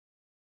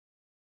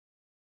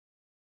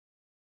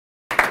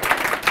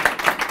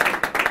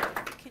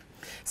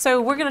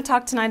So we're going to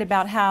talk tonight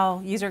about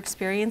how user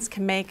experience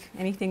can make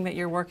anything that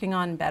you're working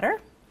on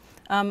better.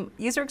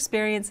 User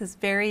experience is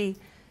very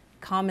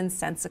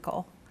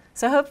commonsensical.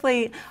 So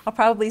hopefully, I'll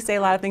probably say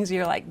a lot of things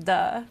you're like,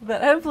 duh.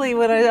 But hopefully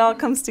when it all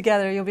comes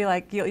together, you'll be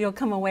like, you'll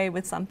come away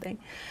with something.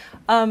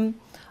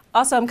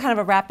 Also, I'm kind of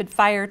a rapid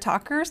fire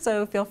talker,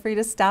 so feel free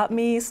to stop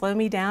me, slow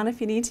me down if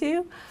you need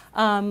to.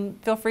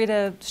 Feel free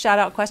to shout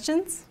out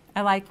questions.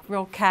 I like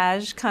real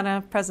cash kind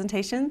of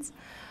presentations.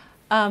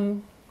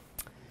 I'm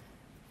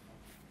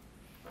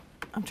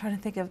trying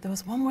to think of, there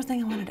was one more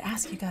thing I wanted to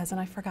ask you guys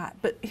and I forgot.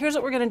 But here's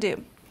what we're going to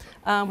do.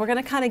 We're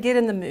going to kind of get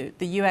in the mood,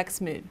 the UX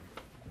mood.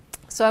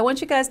 So I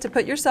want you guys to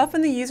put yourself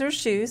in the user's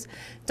shoes.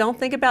 Don't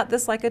think about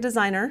this like a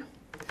designer.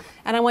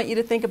 And I want you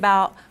to think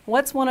about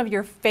what's one of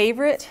your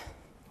favorite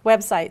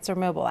websites or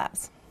mobile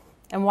apps?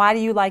 And why do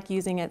you like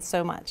using it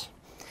so much?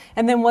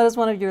 And then what is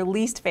one of your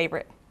least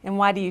favorite? And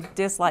why do you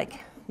dislike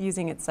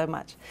using it so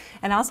much?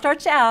 And I'll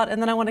start you out,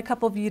 and then I want a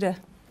couple of you to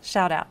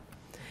shout out.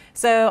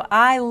 So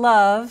I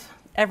love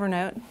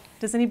Evernote.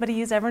 Does anybody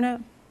use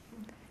Evernote?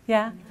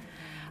 Yeah?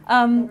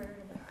 You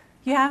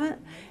haven't?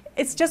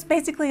 It's just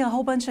basically a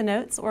whole bunch of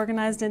notes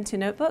organized into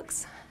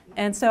notebooks.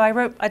 And so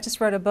I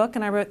just wrote a book,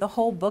 and I wrote the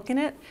whole book in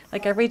it.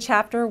 Like every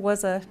chapter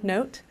was a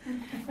note.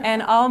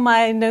 And all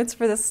my notes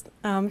for this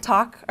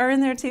talk are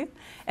in there too.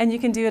 And you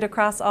can do it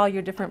across all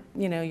your different,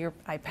 your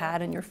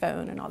iPad and your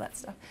phone and all that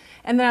stuff.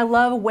 And then I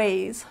love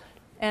Waze.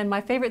 And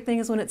my favorite thing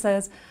is when it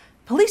says,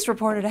 police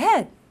reported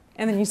ahead.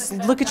 And then you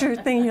look at your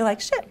thing and you're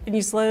like, shit, and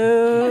you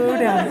slow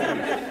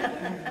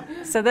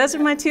down. So those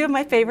are two of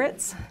my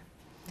favorites.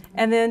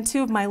 And then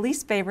two of my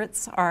least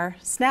favorites are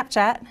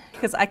Snapchat,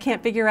 because I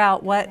can't figure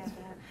out what.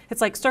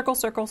 It's like circle,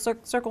 circle,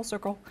 circle,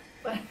 circle.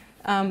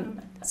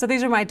 So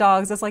these are my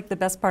dogs. That's like the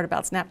best part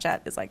about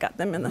Snapchat is I got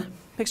them in the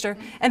picture.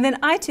 And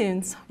then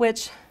iTunes,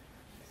 which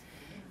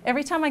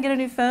every time I get a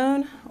new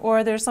phone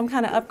or there's some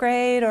kind of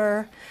upgrade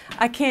or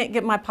I can't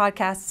get my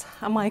podcasts,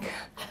 I'm like,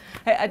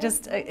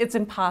 it's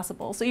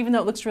impossible. So even though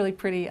it looks really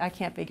pretty, I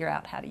can't figure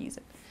out how to use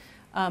it.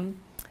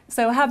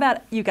 So how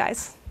about you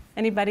guys?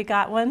 Anybody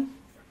got one?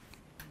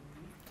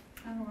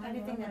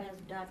 Anything that has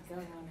 .gov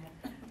on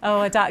it.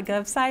 Oh, a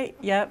 .gov site?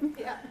 Yep.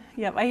 Yeah.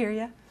 Yep, I hear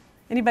you.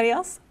 Anybody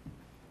else?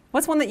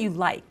 What's one that you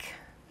like?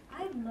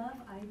 I love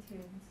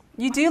iTunes.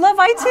 You do love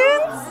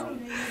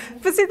iTunes?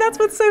 But see, that's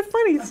what's so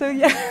funny. So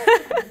yeah.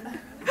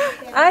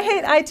 I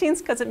hate iTunes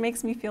because it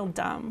makes me feel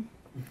dumb.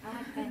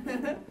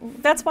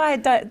 That's why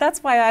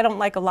I don't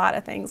like a lot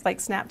of things. Like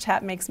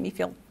Snapchat makes me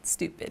feel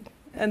stupid.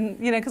 And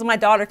because my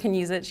daughter can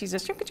use it, she's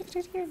just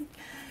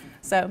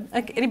so.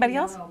 Okay, anybody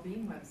else?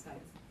 Well-being websites,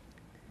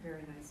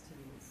 very nice to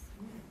use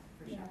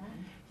for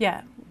shopping.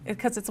 Yeah,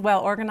 because it's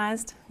well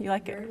organized. You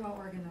like it? Very well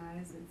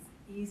organized. It's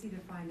easy to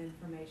find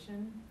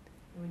information.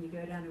 And when you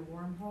go down a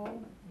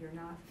wormhole, you're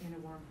not in a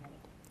wormhole.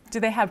 Do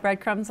they have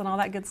breadcrumbs and all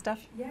that good stuff?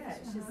 Yeah,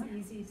 it's just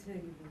easy to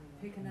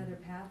pick another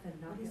path and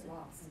not get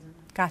lost.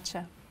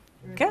 Gotcha.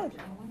 Very Good.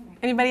 much.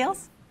 Anybody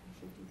else?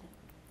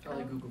 I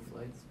like Google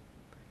Flights.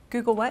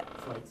 Google what?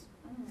 Flights.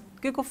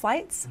 Google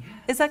Flights?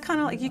 Is that kind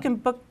of like you can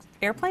book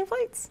airplane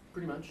flights?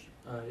 Pretty much.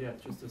 Yeah,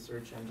 it's just a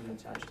search engine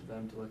attached to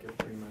them to look at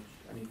pretty much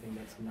anything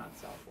that's not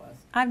Southwest.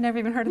 I've never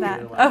even heard of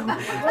that. Yeah,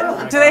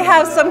 Oh. Do they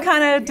have some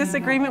kind of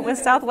disagreement with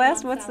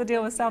Southwest? What's the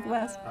deal with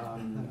Southwest?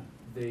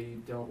 They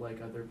don't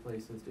like other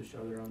places to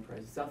show their own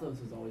prices.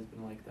 Southwest has always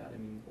been like that. I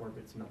mean,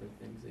 Orbitz and other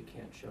things, they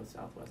can't show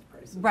Southwest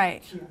prices.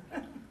 Right.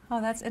 Oh,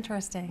 that's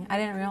interesting. I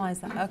didn't realize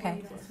that.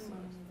 Okay.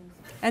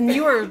 And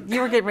you were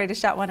getting ready to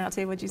shout one out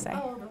too. What'd you say?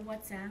 Oh, the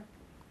WhatsApp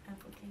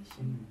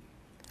application.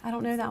 I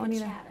don't know that one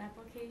either. Chat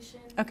application.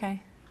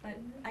 Okay. But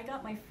I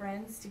got my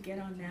friends to get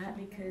on that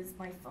because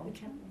my phone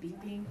kept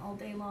beeping all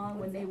day long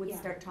when they would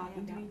start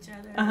talking to each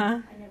other. Uh-huh.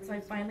 So I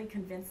finally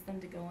convinced them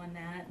to go on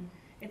that. And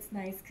it's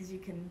nice because you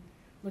can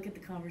look at the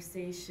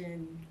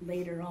conversation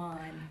later on.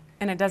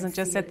 And it doesn't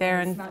just see sit it,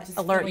 there it's and not just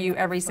alert filling you up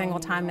every your single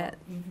phone time with it.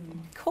 all- Mhm.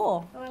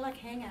 Cool. Oh, I like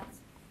Hangouts.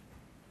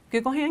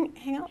 Google Hangouts?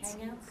 Hangouts?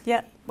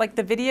 Yeah, like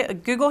the video,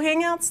 Google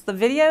Hangouts, the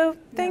video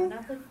thing? No,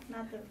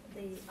 not the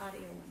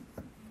audio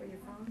one for your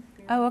phone.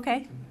 Oh,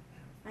 okay.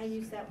 I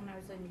used that when I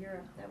was in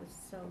Europe. That was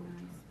so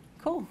nice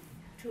Cool.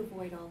 to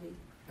avoid all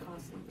the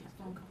costly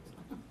phone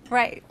calls.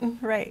 Right,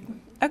 right.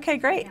 Okay,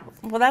 great.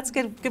 Well, that's a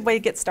good way to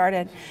get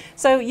started.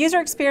 So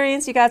user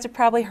experience, you guys have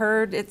probably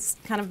heard, it's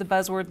kind of the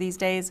buzzword these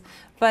days,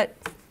 but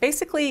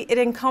basically it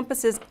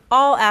encompasses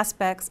all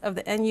aspects of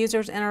the end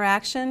user's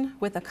interaction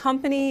with a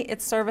company,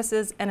 its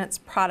services, and its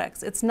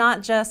products. It's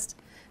not just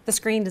the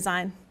screen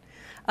design.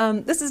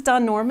 This is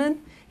Don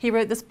Norman. He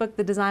wrote this book,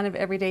 The Design of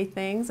Everyday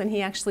Things, and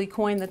he actually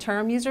coined the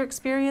term user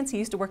experience. He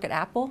used to work at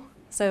Apple,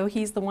 so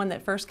he's the one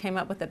that first came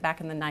up with it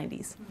back in the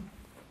 90s.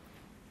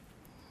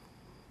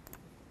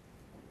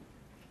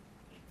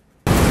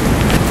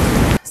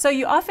 So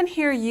you often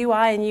hear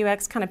UI and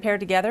UX kind of paired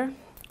together,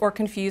 or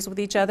confused with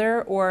each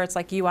other, or it's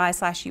like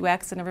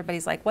UI/UX and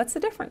everybody's like, what's the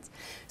difference?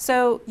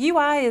 So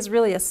UI is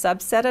really a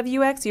subset of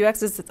UX.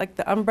 UX is like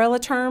the umbrella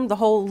term, the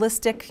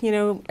holistic, you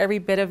know, every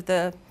bit of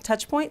the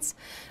touch points.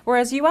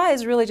 Whereas UI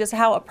is really just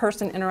how a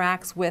person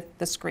interacts with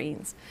the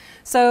screens.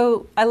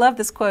 So I love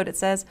this quote. It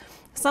says,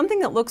 "Something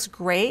that looks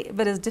great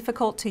but is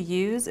difficult to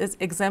use is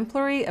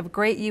exemplary of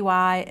great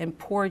UI and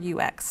poor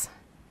UX."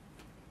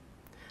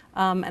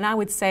 And I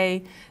would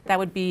say that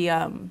would be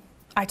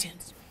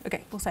iTunes.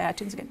 Okay, we'll say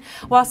iTunes again.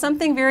 While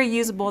something very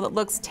usable that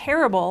looks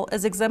terrible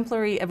is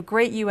exemplary of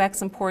great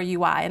UX and poor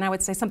UI. And I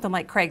would say something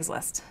like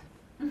Craigslist.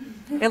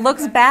 It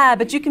looks bad,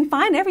 but you can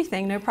find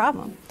everything, no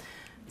problem.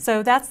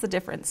 So that's the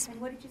difference.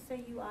 And what did you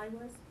say UI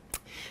was?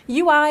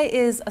 UI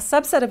is a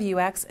subset of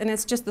UX, and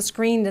it's just the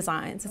screen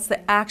designs. It's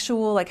the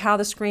actual, like how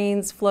the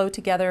screens flow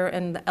together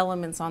and the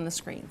elements on the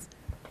screens.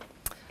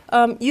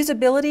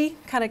 Usability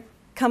kind of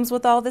comes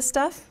with all this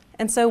stuff.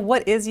 And so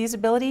what is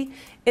usability?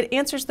 It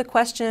answers the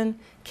question,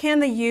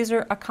 can the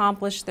user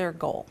accomplish their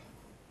goal?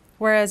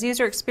 Whereas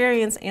user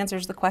experience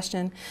answers the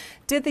question,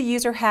 did the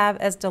user have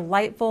as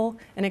delightful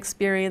an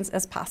experience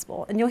as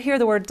possible? And you'll hear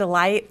the word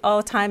delight all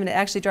the time, and it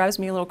actually drives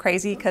me a little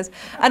crazy because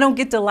I don't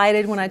get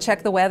delighted when I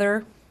check the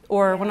weather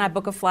or when I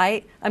book a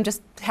flight. I'm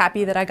just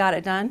happy that I got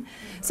it done.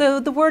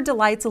 So the word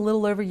delight's a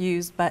little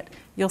overused, but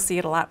you'll see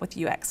it a lot with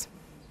UX.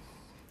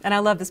 And I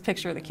love this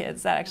picture of the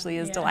kids. That actually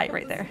is delight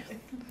right there.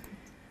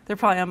 They're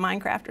probably on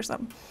Minecraft or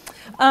something.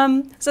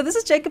 So this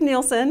is Jacob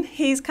Nielsen.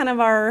 He's kind of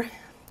our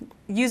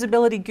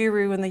usability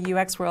guru in the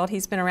UX world.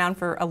 He's been around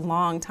for a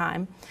long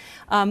time.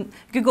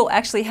 Google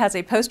actually has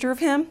a poster of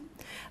him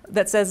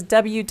that says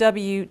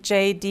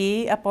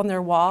WWJD up on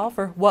their wall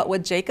for what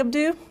would Jacob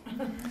do?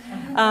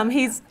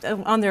 He's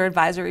on their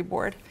advisory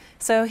board.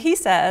 So he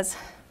says,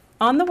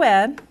 on the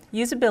web,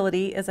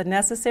 usability is a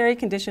necessary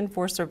condition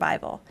for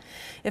survival.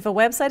 If a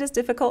website is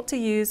difficult to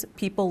use,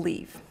 people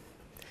leave.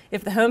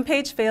 If the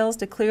homepage fails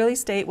to clearly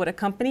state what a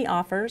company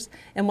offers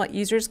and what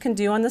users can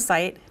do on the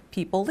site,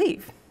 people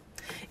leave.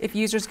 If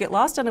users get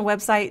lost on a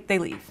website, they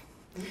leave.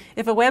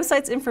 If a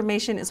website's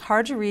information is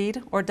hard to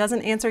read or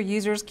doesn't answer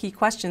users' key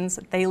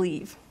questions, they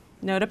leave.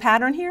 Note a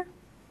pattern here?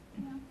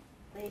 No,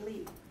 they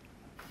leave.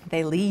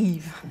 They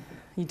leave.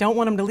 You don't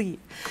want them to leave.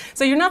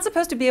 So you're not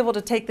supposed to be able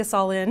to take this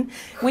all in.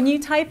 When you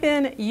type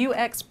in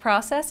UX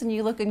process and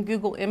you look in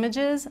Google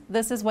Images,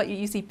 this is what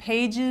you see,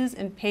 pages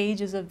and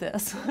pages of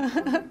this.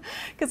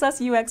 Because us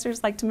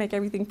UXers like to make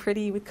everything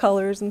pretty with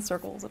colors and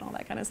circles and all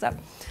that kind of stuff.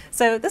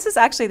 So this is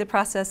actually the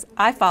process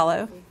I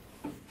follow.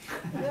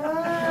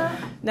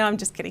 No, I'm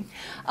just kidding.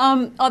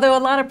 Although a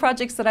lot of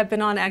projects that I've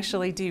been on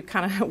actually do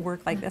kind of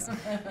work like this.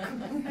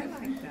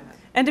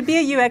 And to be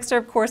a UXer,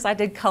 of course, I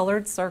did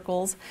colored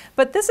circles.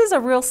 But this is a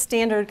real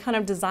standard kind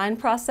of design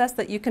process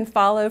that you can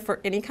follow for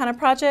any kind of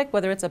project,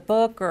 whether it's a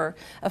book or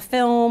a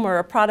film or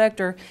a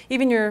product or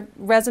even your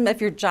resume, if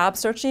you're job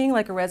searching,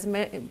 like a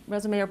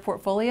resume or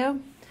portfolio.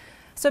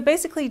 So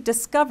basically,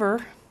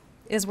 discover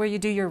is where you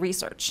do your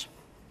research.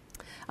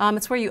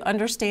 It's where you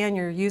understand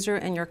your user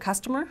and your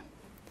customer.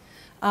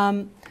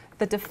 The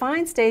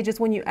define stage is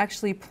when you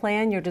actually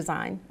plan your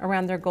design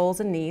around their goals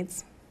and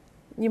needs.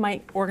 You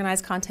might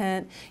organize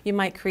content, you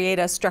might create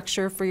a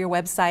structure for your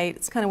website.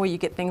 It's kind of where you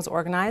get things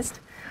organized.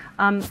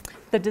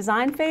 The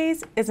design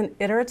phase is an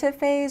iterative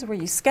phase where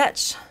you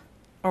sketch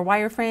or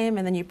wireframe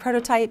and then you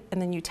prototype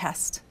and then you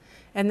test.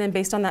 And then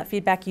based on that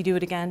feedback, you do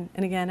it again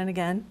and again and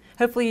again.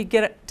 Hopefully you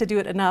get it to do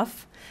it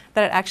enough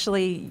that it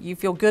actually, you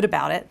feel good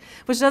about it,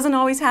 which doesn't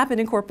always happen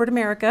in corporate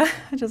America,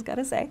 I just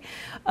gotta say.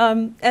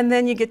 And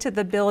then you get to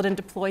the build and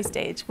deploy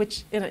stage,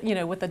 which,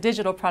 with a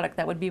digital product,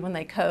 that would be when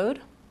they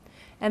code.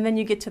 And then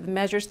you get to the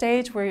measure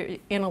stage where you're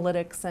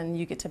analytics and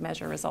you get to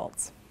measure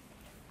results.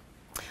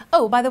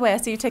 Oh, by the way, I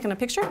see you taking a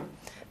picture.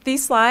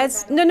 These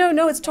slides,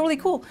 no, it's totally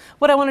cool.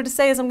 What I wanted to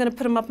say is I'm going to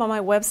put them up on my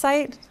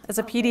website as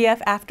a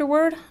PDF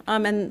afterward,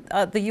 and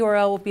the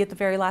URL will be at the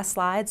very last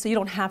slide, so you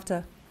don't have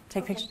to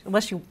take pictures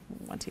unless you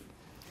want to.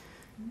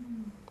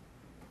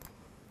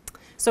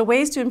 So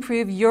ways to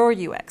improve your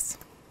UX.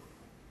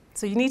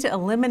 So you need to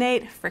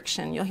eliminate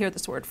friction. You'll hear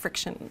this word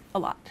friction a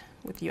lot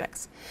with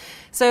UX.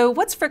 So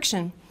what's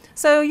friction?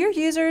 So your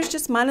users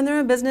just minding their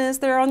own business,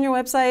 they're on your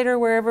website or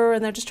wherever,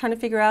 and they're just trying to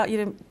figure out,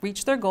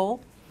 reach their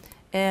goal.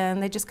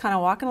 And they just kind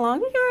of walking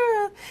along,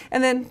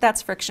 and then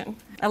that's friction.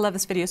 I love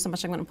this video so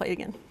much I'm going to play it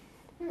again.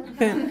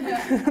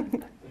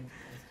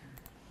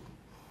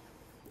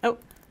 Oh,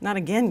 not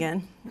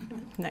again.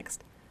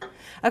 Next.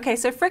 Okay,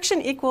 so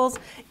friction equals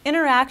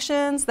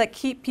interactions that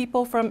keep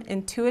people from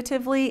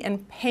intuitively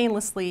and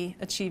painlessly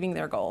achieving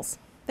their goals.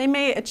 They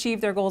may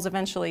achieve their goals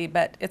eventually,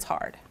 but it's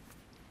hard.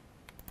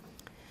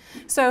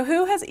 So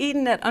who has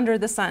eaten at Under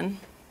the Sun,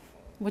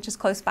 which is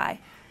close by?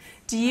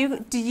 Do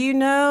you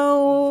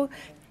know?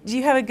 Do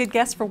you have a good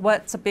guess for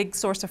what's a big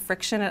source of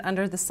friction at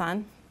Under the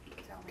Sun?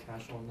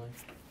 Cash only.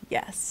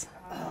 Yes.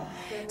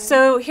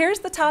 So here's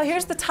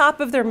the top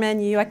of their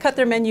menu. I cut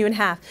their menu in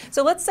half.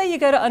 So let's say you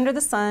go to Under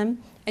the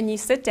Sun and you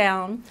sit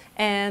down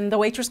and the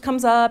waitress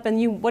comes up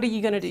and what are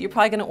you going to do? You're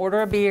probably going to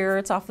order a beer.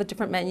 It's off the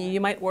different menu. You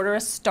might order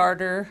a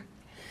starter.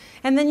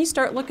 And then you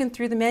start looking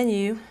through the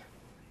menu,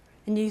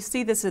 and you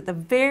see this at the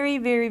very,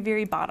 very,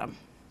 very bottom.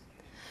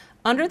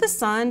 Under the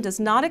sun does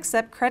not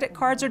accept credit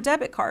cards or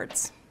debit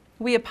cards.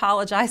 We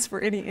apologize for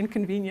any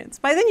inconvenience.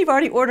 By then you've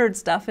already ordered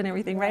stuff and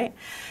everything, right?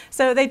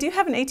 So they do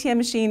have an ATM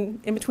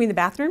machine in between the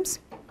bathrooms,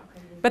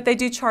 but they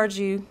do charge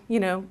you, you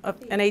know,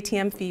 an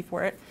ATM fee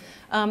for it.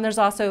 There's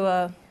also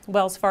a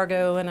Wells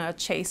Fargo and a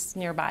Chase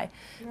nearby.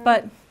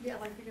 But Yeah,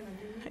 like you're gonna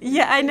do.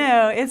 yeah, I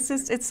know. It's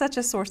just, it's such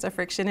a source of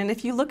friction. And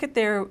if you look at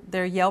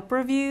their Yelp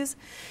reviews,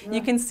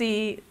 you can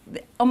see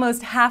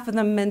almost half of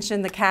them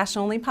mention the cash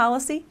only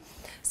policy.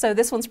 So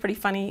this one's pretty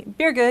funny.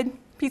 Beer good,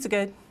 pizza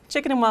good,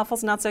 chicken and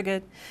waffles not so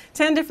good.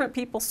 10 different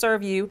people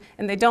serve you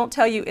and they don't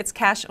tell you it's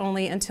cash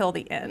only until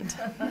the end.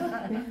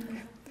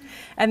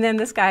 And then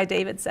this guy,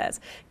 David, says,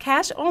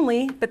 cash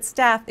only, but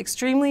staff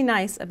extremely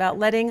nice about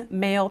letting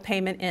mail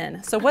payment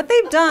in. So what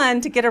they've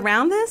done to get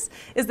around this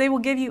is they will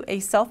give you a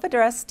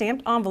self-addressed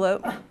stamped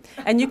envelope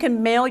and you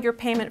can mail your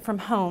payment from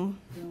home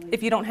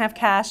if you don't have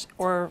cash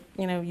or,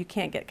 you know, you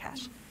can't get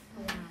cash.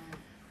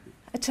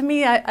 To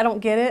me, I don't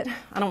get it.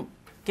 I don't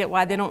get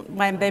why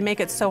they make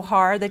it so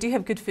hard. They do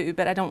have good food,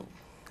 but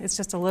it's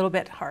just a little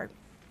bit hard.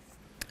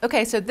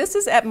 Okay, so this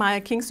is at my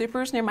King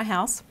Soopers near my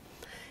house,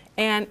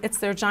 and it's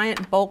their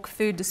giant bulk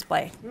food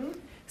display.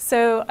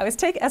 So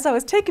as I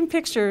was taking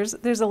pictures,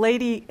 there's a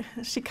lady,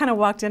 she kind of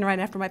walked in right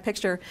after my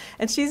picture,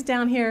 and she's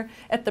down here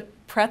at the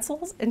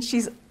pretzels, and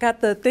she's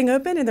got the thing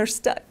open and they're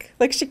stuck.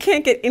 Like she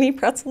can't get any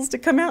pretzels to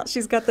come out.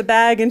 She's got the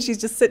bag and she's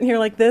just sitting here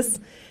like this,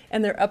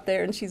 and they're up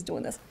there and she's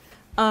doing this.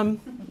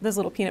 Those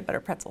little peanut butter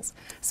pretzels.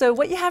 So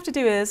what you have to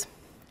do is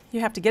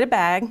you have to get a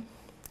bag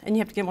and you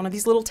have to get one of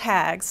these little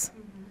tags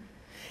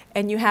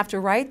and you have to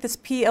write this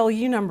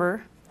PLU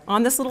number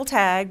on this little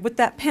tag with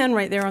that pen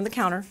right there on the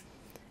counter,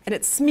 and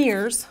it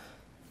smears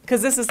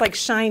because this is like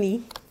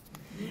shiny,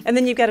 and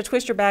then you've got to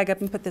twist your bag up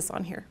and put this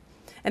on here.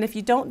 And if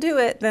you don't do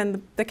it,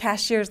 then the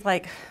cashier's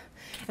like,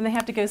 and they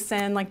have to go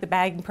send like the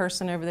bagging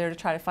person over there to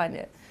try to find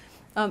it.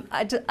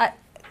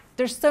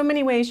 There's so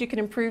many ways you can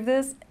improve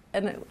this.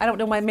 And I don't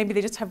know why, maybe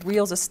they just have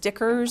reels of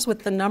stickers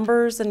with the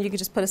numbers and you could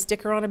just put a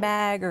sticker on a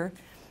bag, or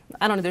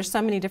I don't know, there's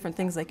so many different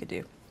things they could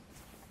do.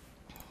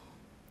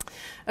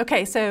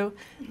 Okay, so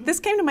this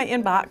came to my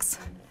inbox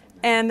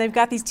and they've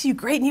got these 2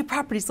 great new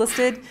properties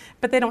listed,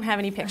 but they don't have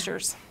any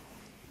pictures.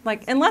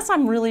 Like, unless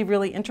I'm really,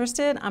 really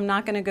interested, I'm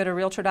not gonna go to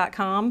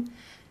realtor.com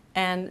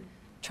and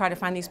try to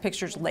find these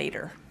pictures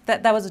later.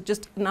 That was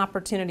just an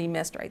opportunity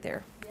missed right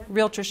there.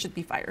 Realtors should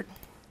be fired.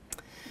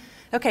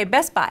 Okay,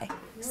 Best Buy.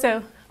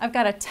 So I've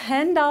got a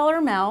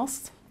 $10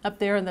 mouse up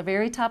there in the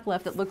very top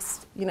left that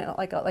looks, you know,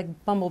 like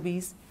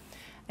bumblebees.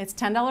 It's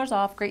 $10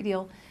 off, great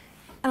deal.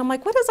 And I'm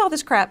like, what is all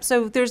this crap?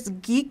 So there's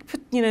Geek,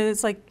 you know,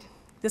 it's like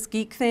this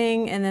Geek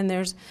thing, and then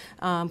there's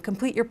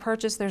Complete Your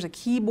Purchase, there's a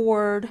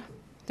keyboard,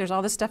 there's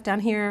all this stuff down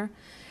here.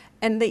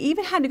 And they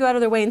even had to go out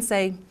of their way and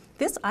say,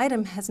 this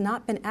item has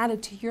not been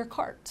added to your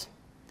cart.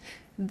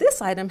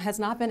 This item has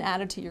not been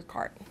added to your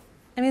cart.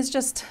 I mean, it's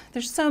just,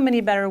 there's so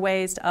many better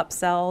ways to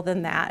upsell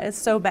than that. It's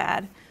so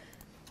bad.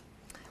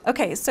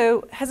 Okay,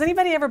 so has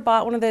anybody ever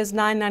bought one of those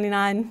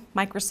 $9.99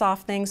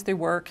 Microsoft things through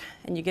work,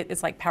 and you get,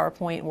 it's like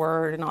PowerPoint,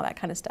 Word, and all that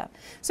kind of stuff.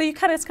 So it's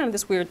kind of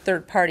this weird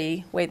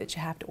third-party way that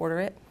you have to order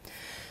it.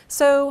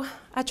 So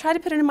I try to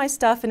put it in my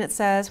stuff, and it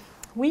says,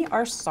 we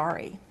are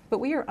sorry, but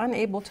we are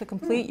unable to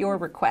complete your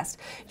request.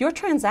 Your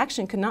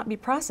transaction could not be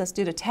processed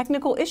due to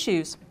technical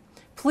issues.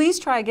 Please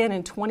try again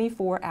in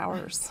 24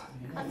 hours.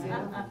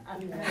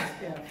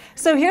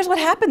 So here's what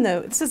happened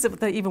though. This is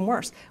even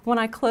worse. When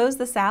I closed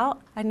this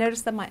out, I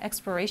noticed that my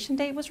expiration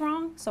date was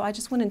wrong, so I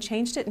just went and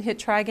changed it and hit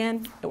try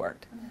again. It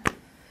worked.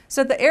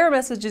 So the error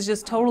message is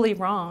just totally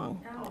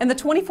wrong. And the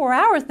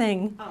 24-hour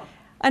thing,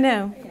 I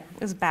know,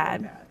 is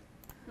bad.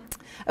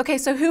 Okay,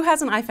 so who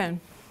has an iPhone?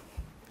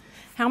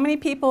 How many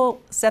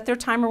people set their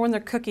timer when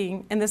they're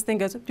cooking and this thing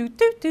goes do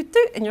do do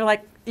do, and you're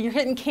like, you're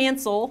hitting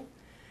cancel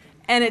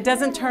and it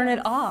doesn't turn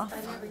it off?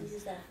 I never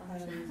use that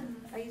phone.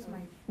 I use my.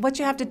 What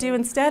you have to do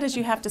instead is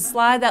you have to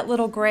slide that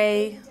little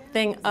gray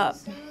thing up.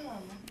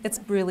 It's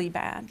really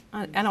bad.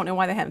 I don't know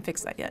why they haven't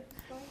fixed that yet.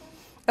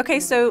 Okay,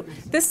 so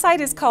this site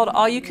is called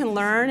All You Can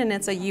Learn, and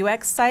it's a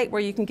UX site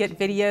where you can get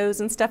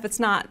videos and stuff. It's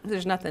not,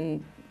 there's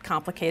nothing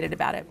complicated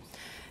about it.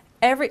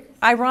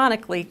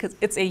 Ironically, because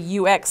it's a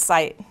UX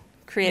site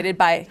created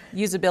by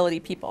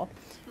usability people.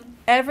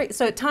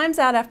 So it times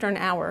out after an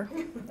hour,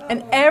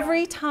 and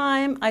every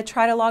time I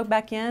try to log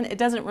back in, it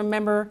doesn't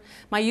remember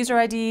my user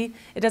ID,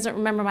 it doesn't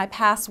remember my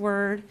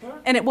password,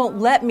 and it won't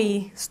let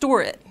me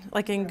store it,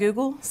 like in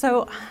Google.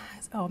 So,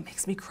 it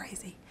makes me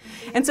crazy.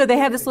 And so they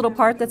have this little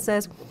part that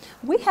says,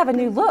 we have a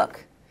new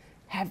look.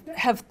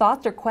 Have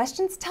thoughts or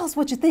questions? Tell us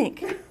what you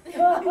think.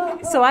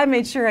 So I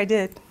made sure I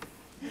did.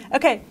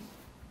 Okay.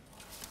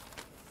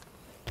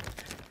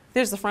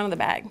 There's the front of the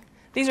bag.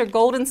 These are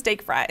golden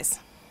steak fries.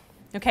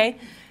 Okay?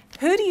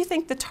 Who do you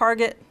think the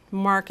target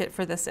market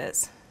for this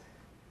is?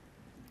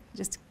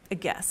 Just a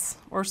guess,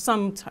 or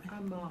some time.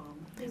 A mom.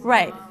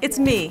 Right, it's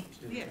me.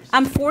 Yes.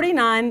 I'm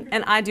 49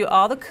 and I do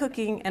all the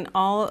cooking and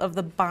all of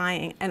the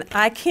buying, and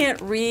I can't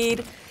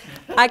read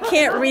I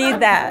can't read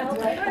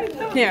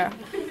that. Here,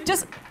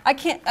 just, I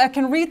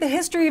can read the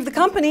history of the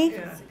company.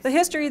 The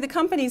history of the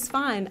company is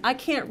fine. I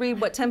can't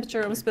read what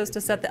temperature I'm supposed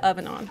to set the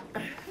oven on.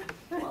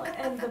 Well,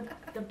 and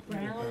the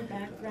brown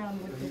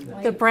background with the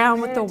white. The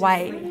brown with the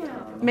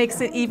white makes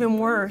it even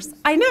worse.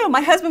 I know,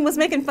 my husband was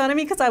making fun of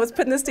me because I was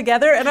putting this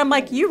together, and I'm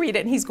like, you read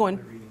it, and he's going,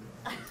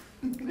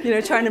 you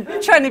know, trying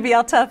to be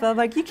all tough. I'm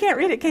like, you can't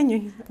read it, can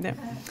you? No.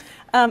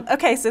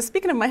 Okay, so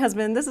speaking of my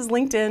husband, this is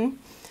LinkedIn.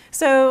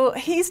 So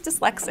he's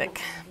dyslexic.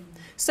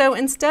 So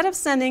instead of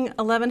sending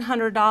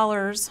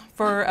 $1,100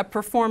 for a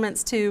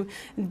performance to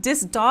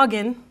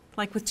Disdoggin,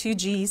 like with 2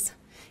 G's,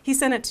 he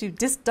sent it to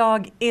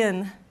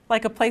Disdoggin,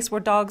 like a place where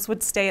dogs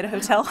would stay at a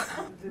hotel.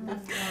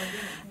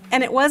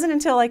 And it wasn't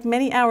until like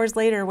many hours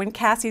later when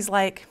Cassie's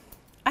like,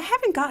 I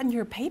haven't gotten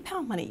your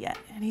PayPal money yet.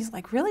 And he's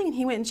like, really? And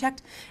he went and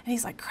checked, and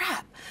he's like,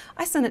 crap,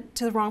 I sent it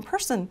to the wrong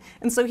person.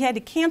 And so he had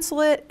to cancel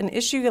it and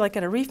issue, like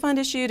get a refund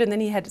issued, and then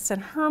he had to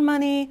send her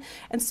money.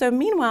 And so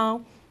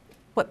meanwhile,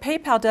 what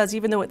PayPal does,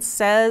 even though it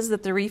says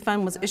that the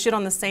refund was issued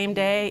on the same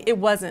day, it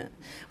wasn't.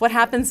 What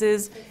happens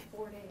is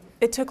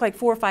it took like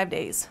 4 or 5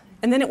 days.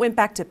 And then it went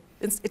back to,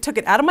 it took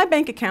it out of my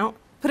bank account,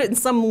 put it in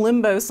some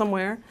limbo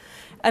somewhere,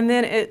 and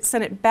then it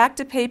sent it back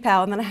to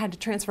PayPal, and then I had to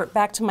transfer it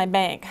back to my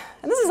bank.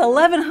 And this is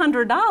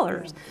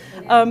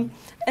 $1,100.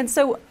 And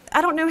so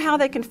I don't know how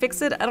they can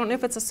fix it. I don't know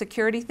if it's a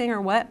security thing or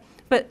what,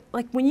 but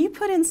like when you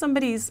put in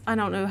somebody's, I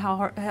don't know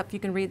how you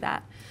can read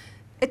that,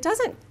 it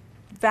doesn't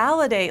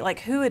validate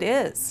like who it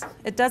is.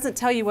 It doesn't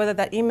tell you whether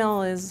that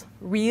email is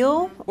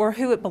real or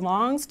who it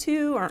belongs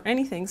to or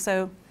anything.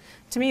 So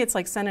to me, it's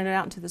like sending it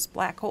out into this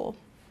black hole.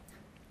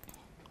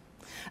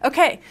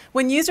 Okay,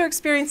 when user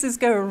experiences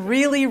go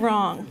really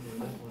wrong.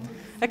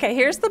 Okay,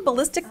 here's the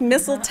ballistic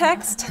missile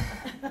text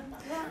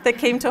that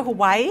came to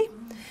Hawaii.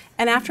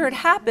 And after it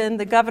happened,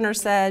 the governor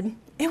said,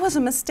 it was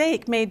a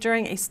mistake made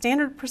during a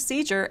standard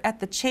procedure at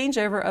the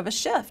changeover of a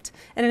shift,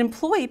 and an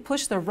employee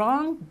pushed the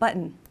wrong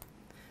button.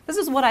 This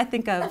is what I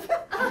think of.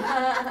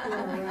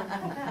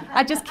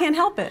 I just can't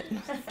help it.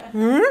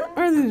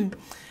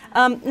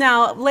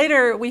 Now,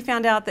 later we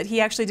found out that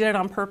he actually did it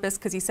on purpose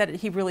because he said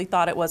he really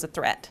thought it was a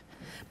threat.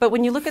 But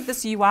when you look at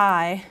this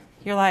UI,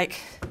 you're like,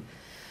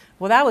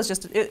 well, that was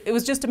just, it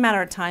was just a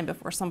matter of time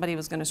before somebody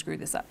was going to screw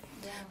this up.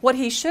 Yeah. What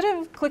he should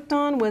have clicked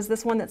on was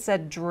this one that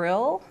said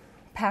drill,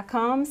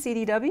 PACOM,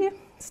 CDW,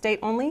 state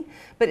only.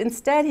 But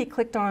instead, he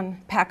clicked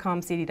on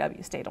PACOM,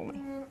 CDW, state only.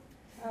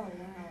 Oh, wow.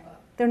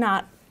 They're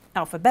not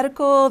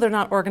alphabetical, they're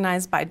not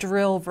organized by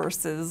drill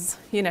versus,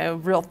 you know,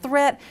 real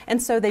threat.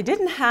 And so they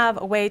didn't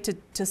have a way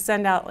to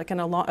send out like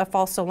a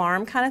false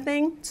alarm kind of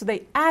thing. So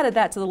they added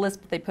that to the list,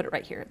 but they put it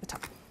right here at the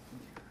top.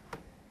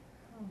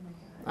 Oh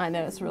my God. I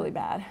know, it's really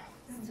bad.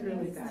 It's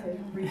really bad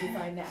to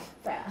redesign that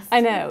fast.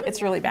 I know,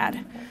 it's really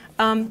bad.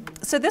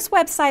 So this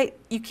website,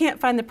 you can't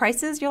find the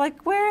prices. You're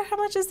like, how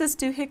much is this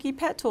doohickey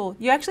pet tool?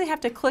 You actually have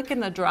to click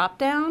in the drop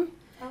down,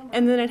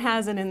 and then it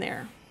has it in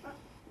there.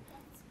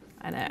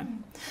 I know.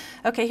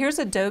 Okay, here's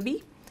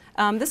Adobe.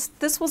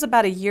 This was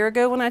about a year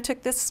ago when I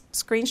took this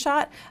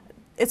screenshot.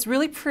 It's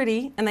really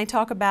pretty, and they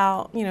talk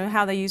about, you know,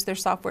 how they use their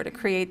software to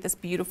create this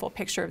beautiful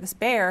picture of this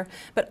bear,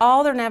 but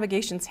all their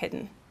navigation's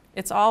hidden.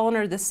 It's all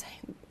under this,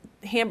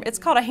 it's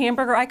called a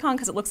hamburger icon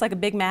because it looks like a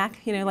Big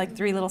Mac, you know, like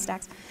 3 little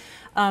stacks.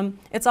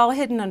 It's all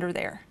hidden under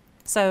there,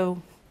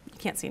 so you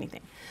can't see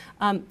anything.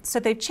 So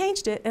they've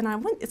changed it, and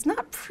it's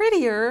not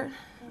prettier,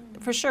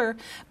 for sure,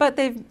 but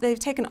they've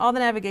taken all the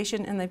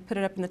navigation and they've put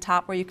it up in the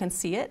top where you can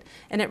see it,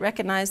 and it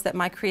recognized that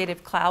my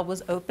Creative Cloud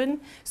was open,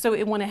 so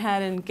it went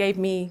ahead and gave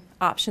me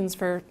options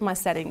for my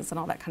settings and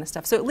all that kind of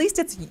stuff. So at least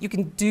you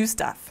can do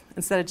stuff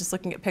instead of just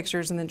looking at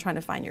pictures and then trying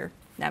to find your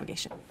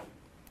navigation.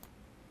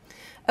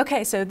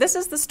 Okay, so this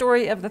is the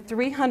story of the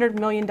 $300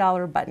 million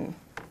button.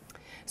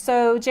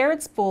 So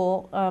Jared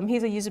Spool,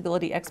 he's a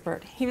usability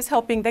expert. He was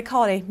helping, they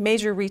call it a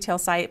major retail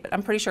site, but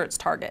I'm pretty sure it's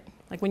Target,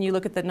 like when you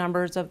look at the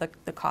numbers of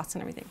the costs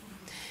and everything.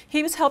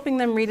 He was helping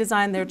them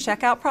redesign their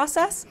checkout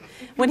process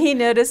when he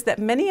noticed that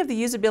many of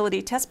the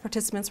usability test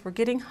participants were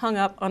getting hung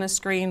up on a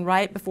screen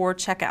right before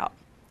checkout.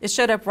 It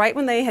showed up right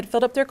when they had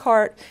filled up their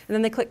cart, and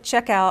then they clicked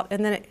checkout,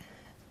 and then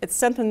it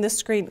sent them this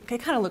screen. It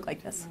kind of looked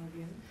like this.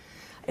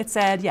 It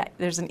said, yeah,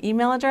 there's an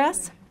email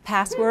address,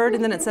 password,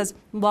 and then it says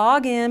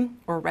log in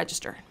or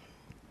register.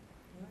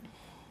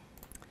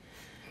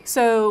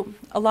 So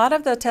a lot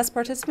of the test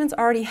participants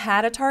already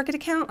had a Target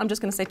account. I'm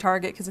just going to say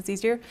Target because it's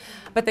easier,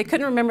 but they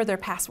couldn't remember their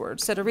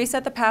password. So to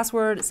reset the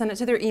password, send it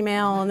to their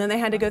email, and then they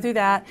had to go through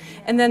that.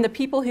 And then the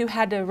people who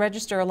had to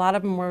register, a lot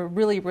of them were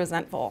really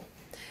resentful.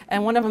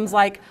 And one of them's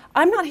like,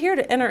 I'm not here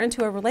to enter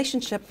into a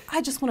relationship.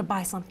 I just want to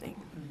buy something.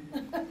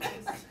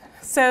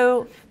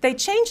 So they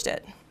changed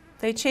it.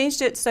 They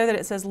changed it so that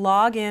it says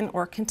log in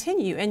or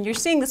continue. And you're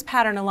seeing this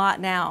pattern a lot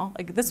now.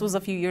 Like this was a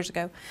few years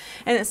ago.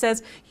 And it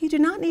says, you do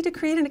not need to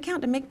create an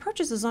account to make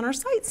purchases on our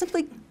site.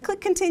 Simply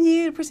click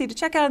continue, proceed to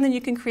checkout, and then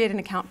you can create an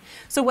account.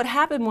 So what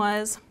happened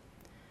was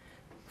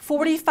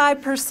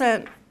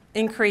 45%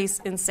 increase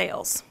in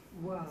sales,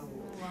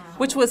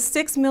 which was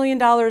 $6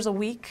 million a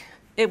week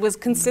It was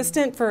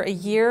consistent for a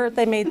year.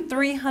 They made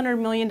 $300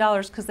 million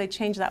because they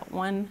changed that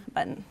one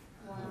button.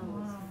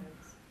 Wow.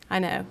 I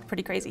know,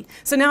 pretty crazy.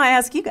 So now I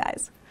ask you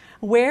guys,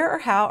 where or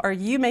how are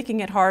you making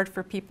it hard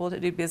for people to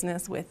do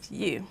business with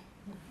you?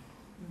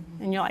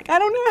 And you're like, I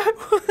don't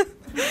know.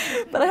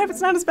 But I hope it's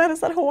not as bad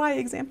as that Hawaii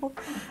example.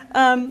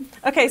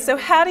 Okay, so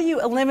how do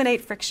you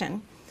eliminate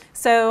friction?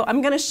 So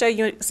I'm going to show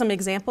you some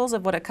examples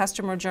of what a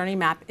customer journey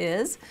map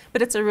is,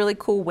 but it's a really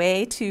cool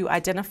way to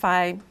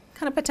identify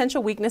kind of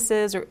potential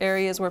weaknesses or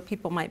areas where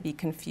people might be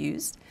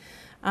confused.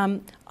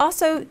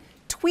 Also,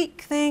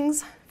 tweak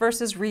things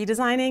versus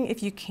redesigning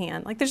if you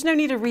can. Like, there's no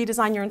need to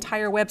redesign your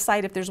entire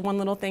website if there's one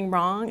little thing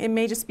wrong. It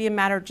may just be a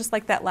matter, just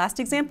like that last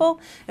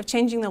example, of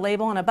changing the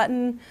label on a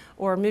button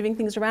or moving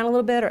things around a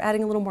little bit or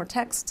adding a little more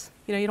text.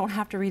 You know, you don't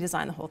have to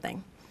redesign the whole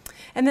thing.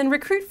 And then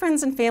recruit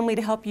friends and family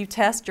to help you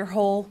test your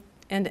whole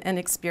end-to-end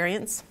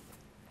experience.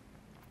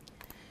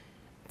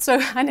 So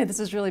I know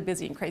this is really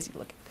busy and crazy to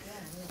look at.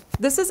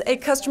 This is a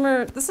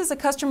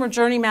customer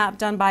journey map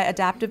done by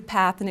Adaptive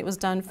Path, and it was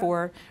done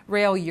for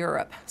Rail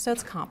Europe. So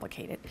it's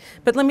complicated.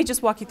 But let me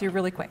just walk you through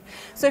really quick.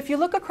 So if you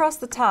look across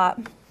the top,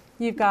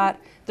 you've got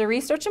the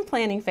research and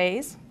planning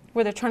phase,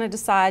 where they're trying to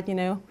decide, you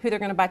know, who they're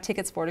going to buy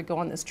tickets for to go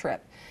on this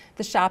trip.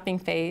 The shopping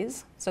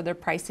phase, so they're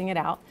pricing it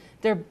out.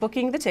 They're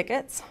booking the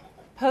tickets,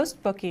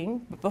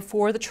 post-booking,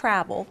 before the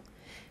travel,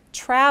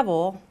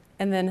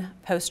 and then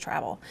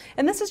post-travel.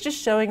 And this is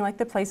just showing like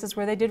the places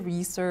where they did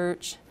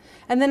research.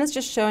 And then it's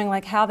just showing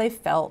like how they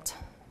felt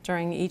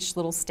during each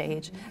little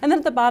stage. And then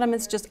at the bottom,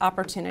 it's just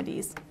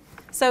opportunities.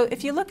 So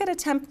if you look at a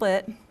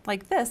template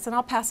like this, and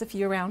I'll pass a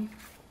few around.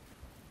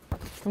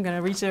 I'm going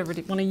to reach over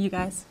to one of you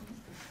guys.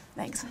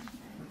 Thanks.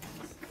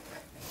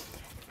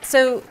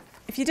 So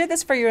if you did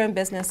this for your own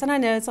business, and I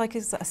know it's like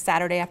it's a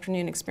Saturday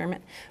afternoon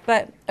experiment,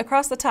 but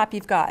across the top,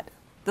 you've got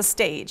the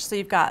stage. So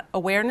you've got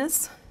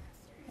awareness,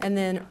 and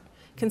then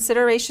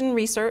consideration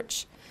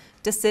research,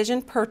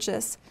 decision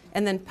purchase,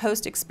 and then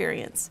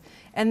post-experience.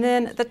 And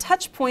then the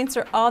touch points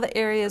are all the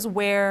areas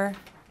where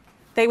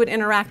they would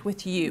interact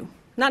with you.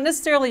 Not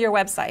necessarily your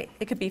website.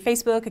 It could be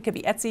Facebook, it could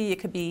be Etsy, it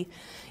could be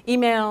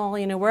email,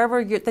 you know,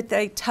 wherever that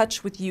they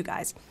touch with you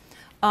guys.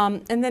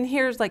 And then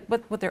here's like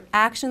what their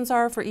actions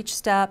are for each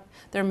step,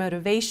 their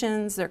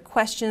motivations, their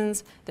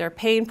questions, their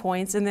pain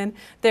points, and then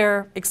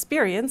their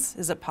experience,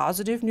 is it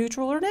positive,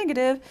 neutral, or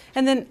negative,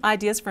 and then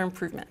ideas for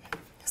improvement.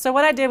 So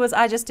what I did was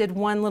I just did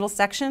one little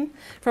section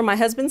from my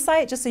husband's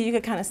site just so you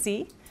could kind of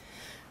see.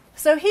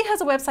 So he has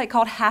a website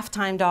called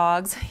Halftime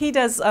Dogs. He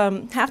does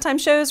halftime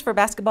shows for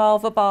basketball,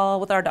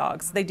 football with our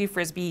dogs. They do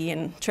frisbee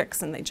and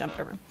tricks and they jump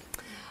over.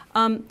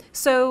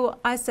 So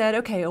I said,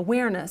 okay,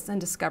 awareness and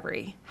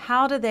discovery.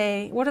 What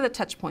are the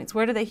touch points?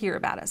 Where do they hear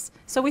about us?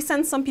 So we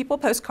send some people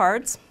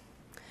postcards.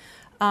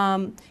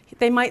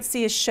 They might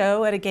see a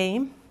show at a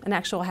game, an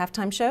actual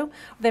halftime show.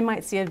 They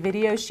might see a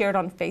video shared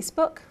on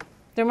Facebook.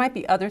 There might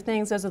be other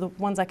things. Those are the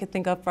ones I could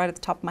think of right at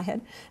the top of my head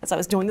as I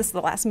was doing this at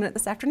the last minute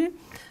this afternoon.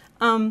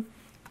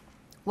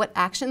 What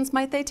actions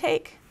might they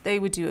take? They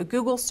would do a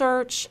Google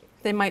search.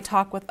 They might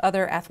talk with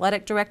other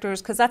athletic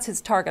directors, because that's his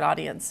target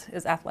audience,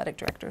 is athletic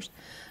directors.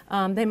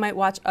 They might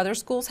watch other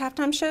schools'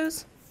 halftime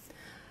shows.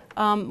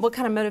 What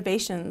kind of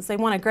motivations? They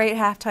want a great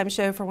halftime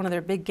show for one of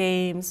their big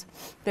games.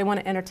 They want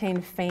to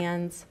entertain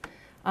fans.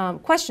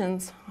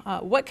 Questions.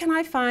 What can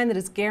I find that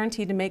is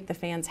guaranteed to make the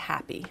fans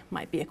happy?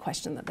 Might be a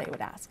question that they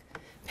would ask.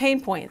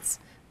 Pain points.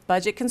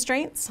 Budget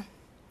constraints.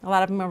 A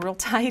lot of them are real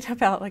tight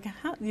about, like,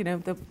 how, you know,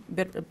 the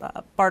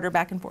barter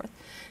back and forth.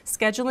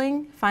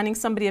 Scheduling, finding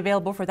somebody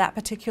available for that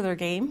particular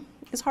game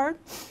is hard.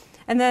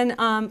 And then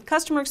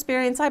customer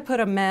experience, I put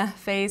a meh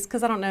face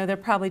because I don't know, they're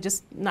probably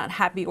just not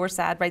happy or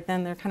sad right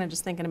then. They're kind of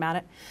just thinking about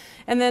it.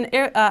 And then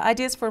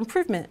ideas for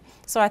improvement.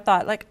 So I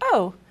thought, like,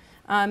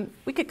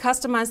 we could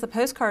customize the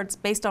postcards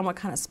based on what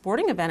kind of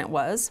sporting event it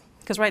was.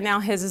 Because right now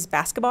his is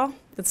basketball.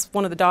 It's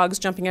one of the dogs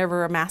jumping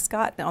over a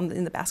mascot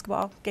in the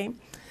basketball game.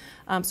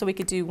 So we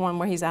could do one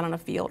where he's out on a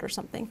field or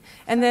something.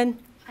 And then,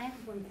 I have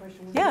one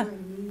question. Was yeah. there a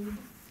need?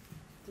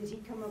 Did he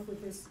come up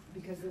with this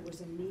because there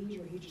was a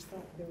need, or he just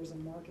thought there was a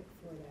market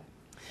for that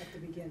at the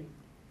beginning?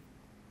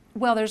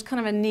 Well, there's kind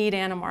of a need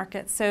and a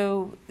market.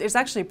 So there's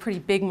actually a pretty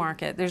big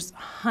market. There's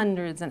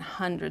hundreds and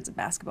hundreds of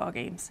basketball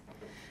games,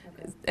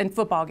 and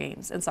football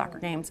games, and soccer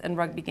games, and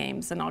rugby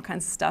games, and all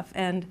kinds of stuff.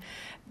 And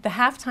the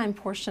halftime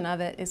portion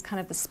of it is kind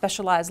of the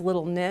specialized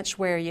little niche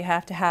where you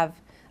have to have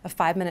a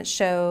 5-minute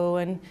show,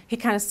 and he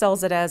kind of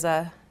sells it as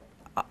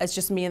it's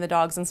just me and the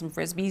dogs and some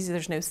frisbees.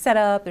 There's no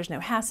setup, there's no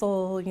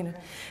hassle, you know.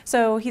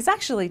 So he's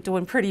actually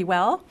doing pretty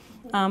well,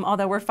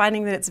 although we're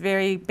finding that it's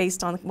very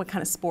based on what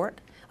kind of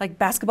sport. Like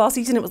basketball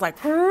season, it was like,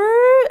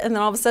 and then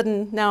all of a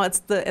sudden now it's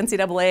the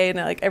NCAA, and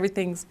like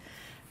everything's,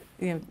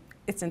 you know,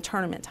 it's in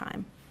tournament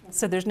time.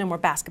 So there's no more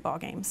basketball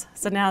games.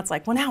 So now it's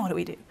like, well, now what do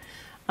we do?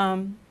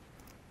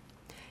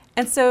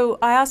 And so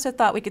I also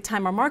thought we could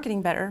time our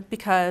marketing better,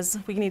 because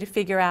we need to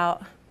figure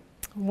out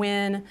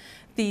when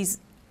these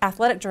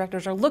athletic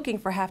directors are looking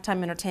for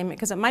halftime entertainment,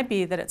 because it might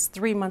be that it's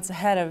 3 months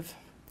ahead of,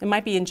 it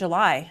might be in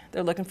July,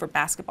 they're looking for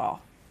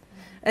basketball.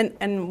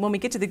 And when we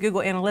get to the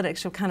Google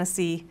Analytics, you'll kind of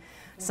see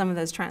some of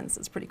those trends.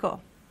 It's pretty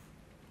cool.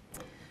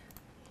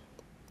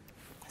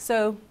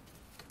 So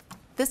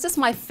this is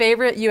my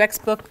favorite UX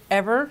book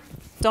ever,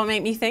 Don't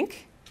Make Me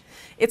Think.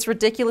 It's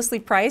ridiculously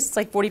priced. It's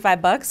like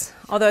 45 bucks.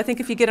 Although I think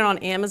if you get it on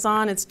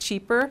Amazon, it's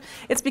cheaper.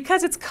 It's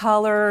because it's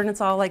color and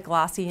it's all like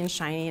glossy and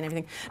shiny and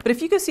everything. But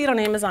if you go see it on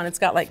Amazon, it's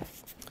got like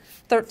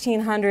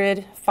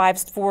 1,300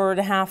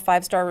 4.5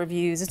 5-star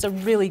reviews. It's a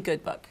really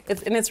good book.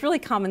 And it's really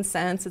common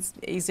sense. It's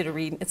easy to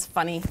read. It's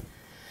funny.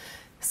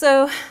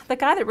 So the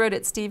guy that wrote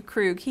it, Steve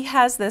Krug, he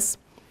has this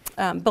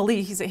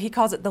belief. He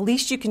calls it the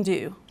least you can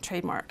do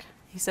trademark.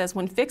 He says,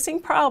 when fixing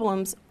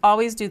problems,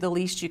 always do the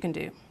least you can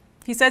do.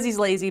 He says he's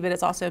lazy, but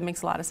it also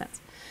makes a lot of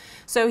sense.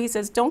 So he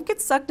says, don't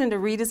get sucked into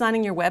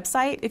redesigning your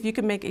website if you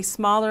can make a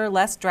smaller,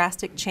 less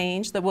drastic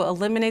change that will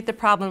eliminate the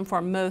problem for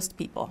most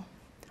people.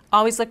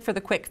 Always look for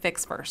the quick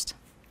fix first.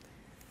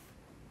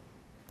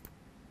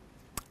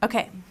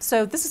 Okay,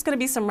 so this is going to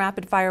be some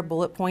rapid fire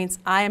bullet points.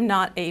 I am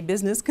not a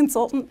business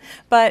consultant,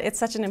 but it's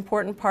such an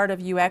important part of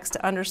UX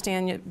to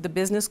understand the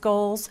business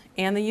goals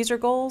and the user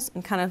goals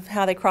and kind of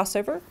how they cross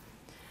over.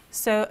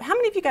 So how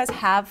many of you guys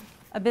have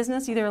a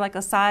business, either like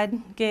a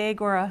side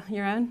gig or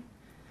your own?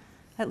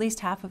 At least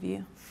half of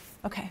you.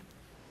 Okay.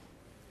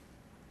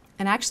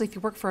 And actually, if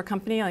you work for a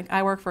company, like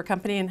I work for a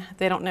company and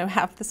they don't know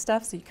half the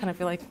stuff, so you kind of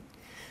feel like,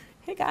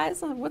 hey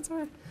guys, what's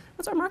our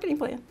marketing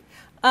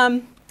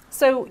plan?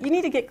 So you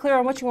need to get clear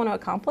on what you want to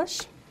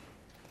accomplish.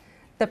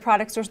 The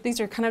products are, these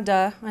are kind of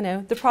duh, I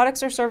know. The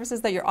products or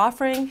services that you're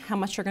offering, how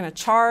much you're going to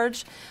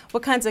charge,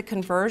 what kinds of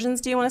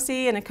conversions do you want to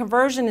see? And a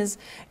conversion is,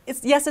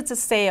 yes, it's a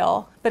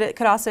sale, but it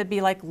could also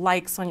be like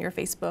likes on your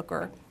Facebook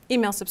or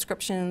email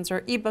subscriptions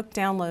or ebook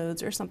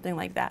downloads or something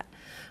like that.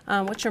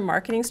 What's your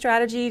marketing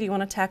strategy? Do you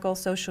want to tackle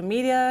social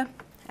media,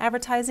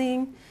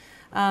 advertising?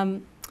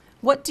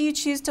 What do you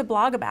choose to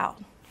blog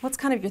about? What's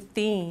kind of your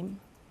theme?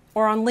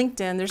 Or on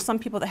LinkedIn, there's some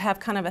people that have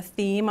kind of a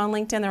theme on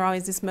LinkedIn. They're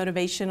always this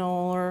motivational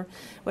or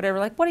whatever.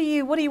 Like, what do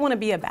you want to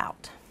be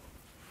about?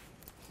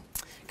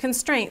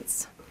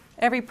 Constraints.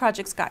 Every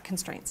project's got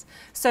constraints.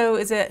 So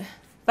is it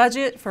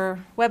budget for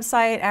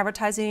website,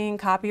 advertising,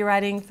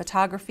 copywriting,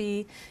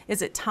 photography?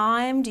 Is it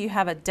time? Do you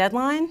have a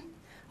deadline,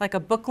 like a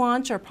book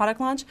launch or a product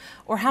launch?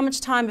 Or how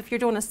much time, if you're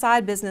doing a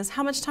side business,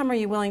 how much time are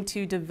you willing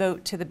to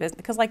devote to the business?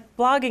 Because like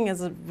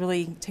blogging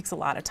really takes a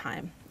lot of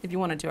time if you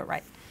want to do it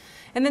right.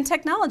 And then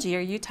technology, are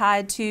you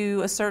tied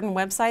to a certain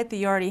website that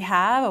you already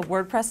have, a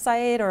WordPress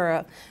site or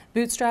a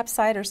Bootstrap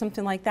site or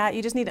something like that?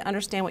 You just need to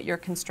understand what your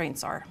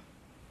constraints are.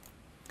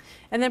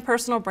 And then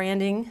personal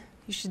branding,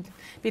 you should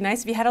be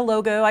nice if you had a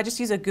logo. I just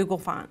use a Google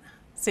font.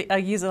 So I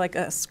use like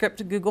a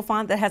script Google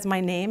font that has my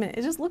name and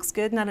it just looks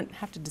good and I don't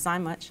have to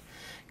design much.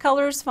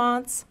 Colors,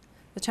 fonts,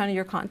 the tone of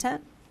your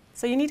content.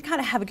 So you need to kind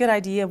of have a good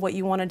idea of what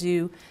you want to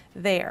do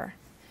there.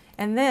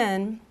 And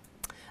then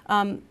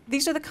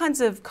these are the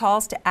kinds of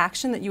calls to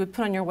action that you would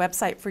put on your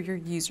website for your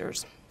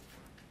users.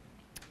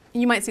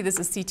 You might see this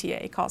as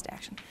CTA, calls to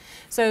action.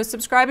 So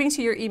subscribing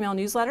to your email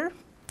newsletter,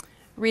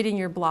 reading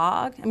your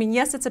blog. I mean,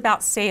 yes, it's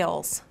about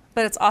sales,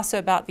 but it's also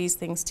about these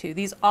things too.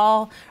 These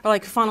all are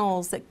like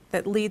funnels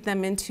that lead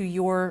them into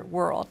your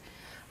world.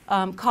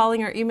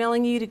 Calling or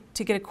emailing you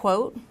to get a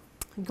quote,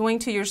 going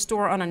to your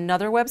store on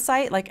another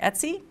website like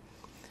Etsy.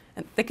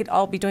 And they could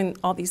all be doing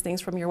all these things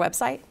from your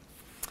website.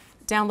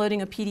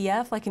 Downloading a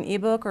PDF like an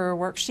ebook or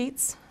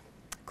worksheets,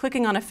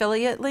 clicking on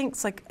affiliate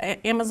links like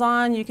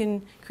Amazon, you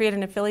can create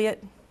an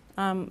affiliate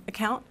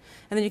account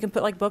and then you can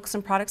put like books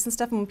and products and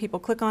stuff, and when people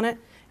click on it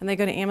and they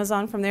go to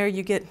Amazon, from there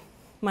you get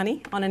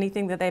money on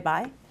anything that they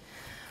buy.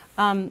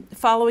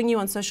 Following you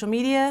on social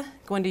media,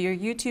 going to your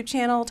YouTube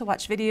channel to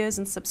watch videos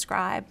and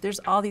subscribe. There's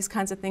all these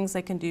kinds of things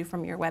they can do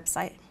from your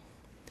website.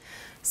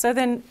 So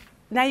then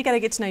now you got to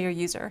get to know your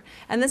user.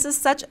 And this is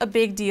such a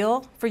big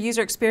deal for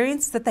user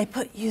experience that they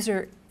put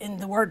user in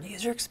the word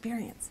user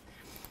experience.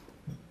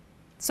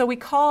 So we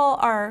call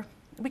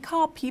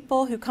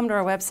people who come to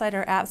our website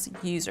or apps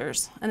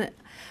users. And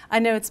I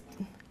know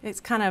it's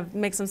kind of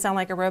makes them sound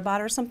like a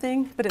robot or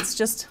something, but it's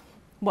just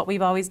what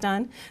we've always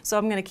done. So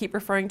I'm going to keep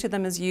referring to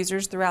them as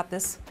users throughout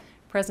this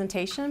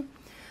presentation.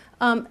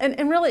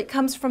 And really it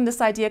comes from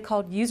this idea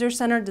called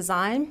user-centered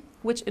design,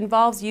 which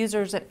involves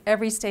users at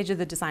every stage of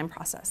the design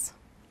process.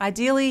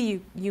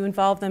 Ideally, you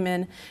involve them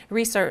in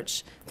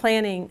research,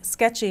 planning,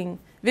 sketching,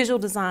 visual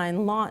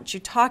design, launch. You're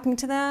talking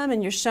to them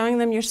and you're showing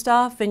them your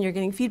stuff and you're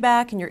getting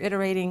feedback and you're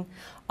iterating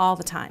all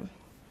the time.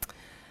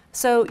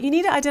 So you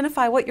need to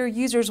identify what your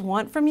users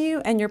want from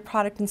you and your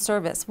product and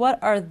service.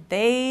 What are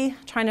they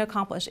trying to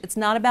accomplish? It's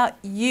not about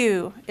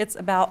you, it's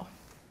about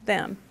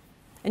them.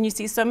 And you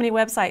see so many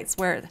websites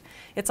where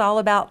it's all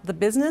about the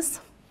business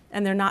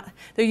and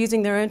they're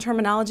using their own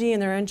terminology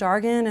and their own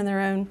jargon and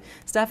their own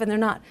stuff, and they're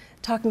not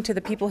talking to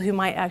the people who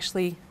might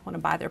actually want to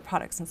buy their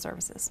products and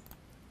services.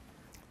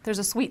 There's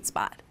a sweet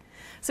spot.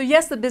 So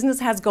yes, the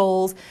business has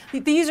goals.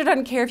 The user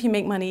doesn't care if you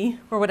make money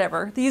or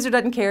whatever. The user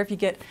doesn't care if you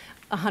get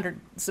 100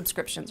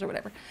 subscriptions or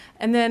whatever.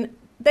 And then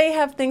they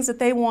have things that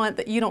they want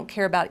that you don't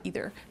care about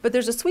either. But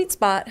there's a sweet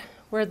spot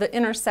where the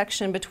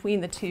intersection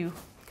between the two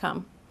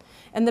come.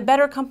 And the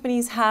better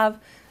companies have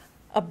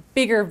a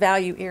bigger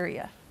value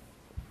area.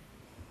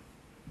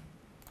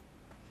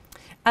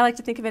 I like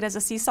to think of it as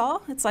a seesaw.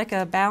 It's like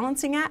a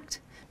balancing act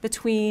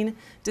between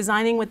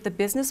designing what the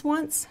business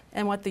wants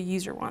and what the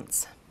user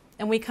wants.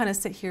 And we kind of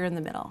sit here in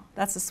the middle.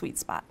 That's the sweet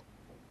spot.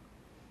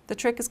 The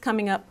trick is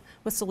coming up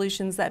with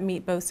solutions that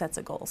meet both sets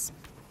of goals.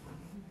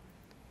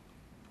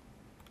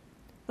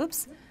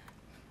 Oops.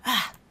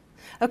 Ah.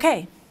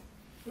 Okay.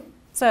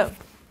 So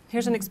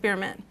here's an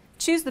experiment.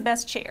 Choose the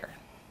best chair.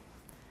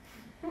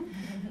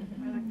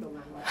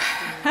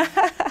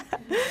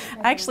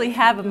 I actually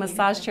have a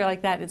massage chair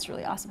like that. It's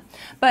really awesome.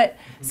 But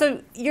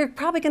so you're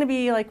probably going to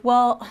be like,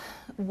 well,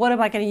 what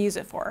am I going to use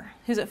it for?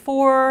 Who's it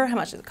for? How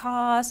much does it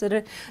cost?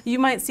 You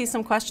might see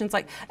some questions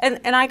like,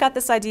 and I got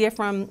this idea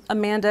from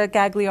Amanda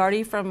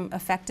Gagliardi from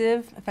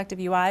Effective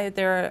UI.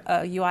 They're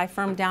a UI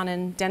firm down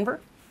in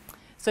Denver.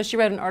 So she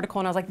wrote an article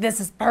and I was like, this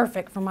is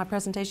perfect for my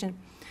presentation.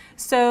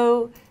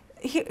 So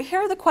here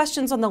are the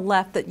questions on the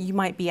left that you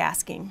might be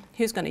asking.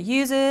 Who's going to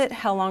use it?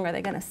 How long are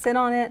they going to sit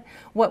on it?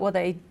 What will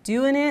they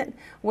do in it?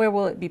 Where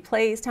will it be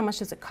placed? How much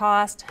does it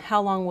cost?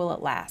 How long will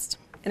it last?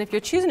 And if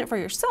you're choosing it for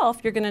yourself,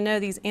 you're going to know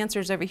these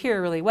answers over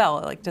here really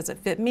well. Like, does it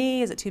fit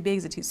me? Is it too big?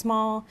 Is it too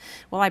small?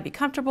 Will I be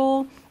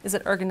comfortable? Is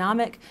it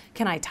ergonomic?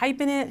 Can I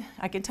type in it?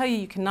 I can tell you,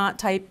 you cannot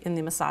type in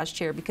the massage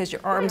chair because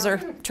your arms are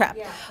trapped.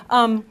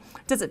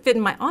 Does it fit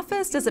in my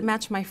office? Does it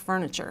match my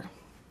furniture?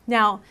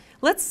 Now,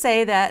 let's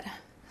say that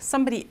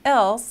somebody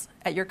else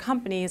at your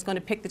company is going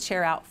to pick the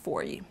chair out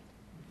for you.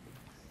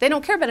 They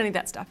don't care about any of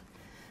that stuff.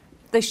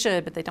 They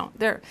should, but they don't.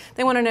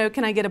 They want to know,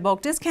 can I get a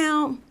bulk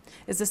discount?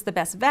 Is this the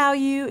best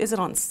value? Is it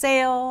on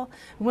sale?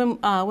 When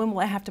will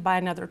I have to buy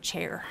another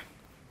chair?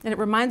 And it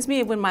reminds me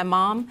of when my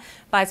mom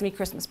buys me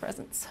Christmas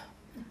presents.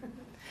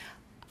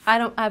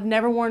 I've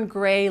never worn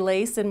gray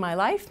lace in my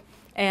life,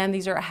 and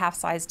these are a half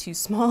size too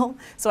small,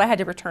 so I had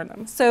to return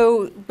them.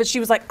 But she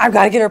was like, I've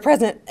got to get her a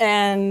present,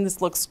 and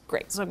this looks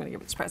great, so I'm going to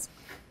give her this present.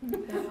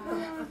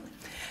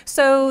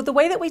 So the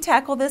way that we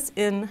tackle this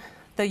in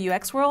the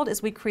UX world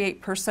is we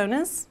create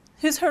personas.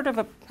 Who's heard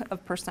of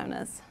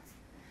personas?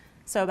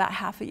 So about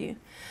half of you.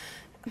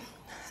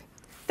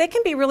 They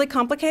can be really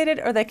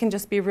complicated or they can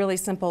just be really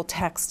simple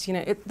text.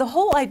 The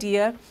whole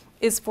idea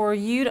is for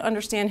you to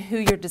understand who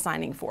you're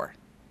designing for.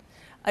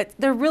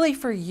 They're really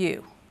for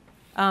you.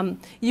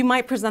 You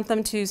might present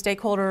them to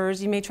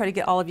stakeholders. You may try to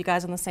get all of you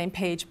guys on the same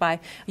page by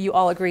you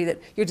all agree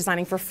that you're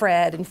designing for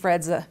Fred, and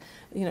Fred's a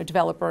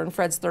developer, and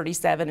Fred's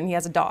 37 and he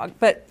has a dog.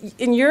 But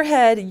in your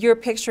head, you're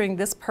picturing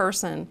this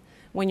person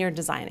when you're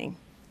designing.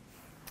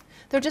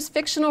 They're just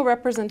fictional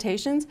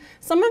representations.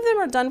 Some of them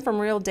are done from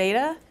real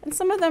data, and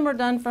some of them are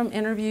done from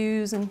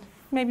interviews and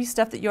maybe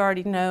stuff that you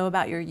already know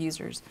about your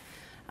users.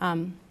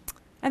 And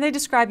they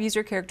describe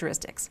user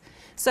characteristics.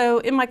 So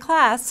in my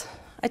class,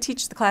 I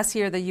teach the class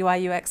here, the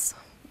UI UX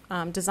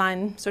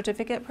design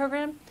certificate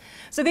program.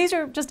 So these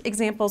are just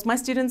examples. My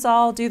students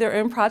all do their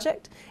own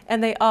project,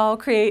 and they all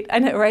create, I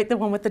know, right, the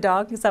one with the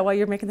dog. Is that why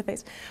you're making the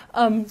face?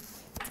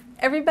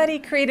 Everybody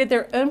created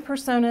their own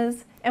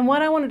personas, and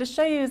what I wanted to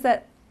show you is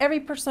that every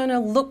persona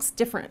looks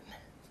different,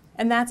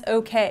 and that's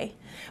okay.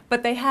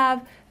 But they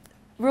have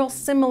real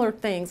similar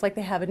things, like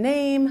they have a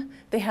name,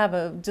 they have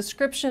a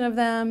description of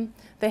them,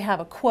 they have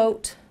a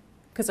quote,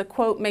 because a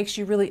quote makes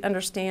you really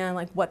understand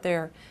like what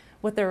they're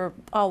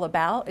all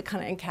about. It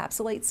kind of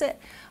encapsulates it.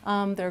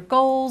 Their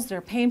goals,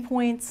 their pain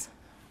points,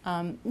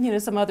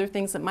 some other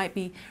things that might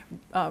be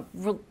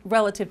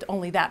relative to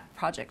only that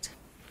project.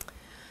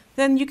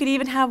 Then you could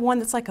even have one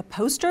that's like a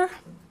poster,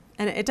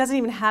 and it doesn't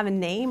even have a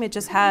name. It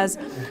just has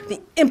the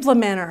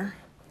implementer,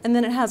 and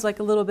then it has like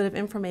a little bit of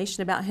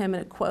information about him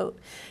and a quote.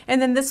 And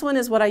then this one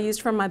is what I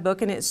used from my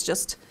book, and it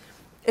just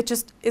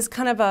is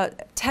kind of a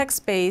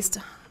text-based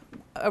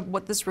of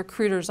what this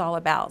recruiter is all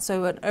about.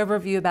 So an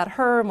overview about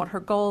her and what her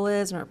goal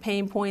is and her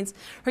pain points,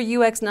 her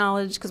UX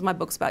knowledge, because my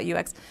book's about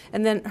UX,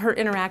 and then her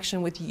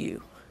interaction with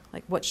you,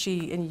 like what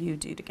she and you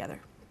do together.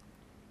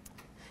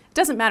 It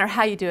doesn't matter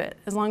how you do it,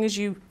 as long as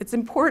it's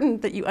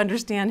important that you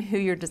understand who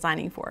you're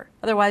designing for.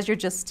 Otherwise, you're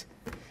just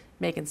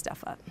making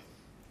stuff up.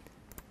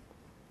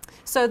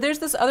 So there's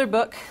this other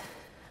book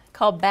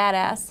called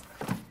Badass,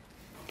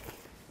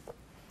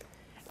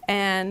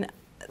 and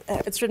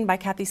it's written by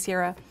Kathy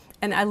Sierra.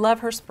 And I love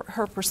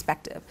her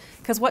perspective,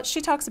 because what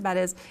she talks about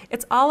is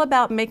it's all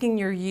about making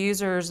your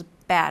users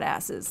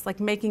badasses, like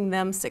making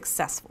them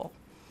successful.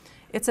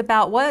 It's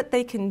about what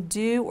they can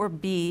do or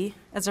be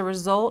as a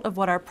result of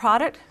what our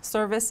product,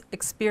 service,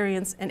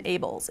 experience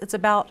enables. It's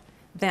about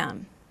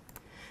them.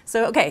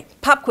 So, okay,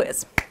 pop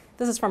quiz.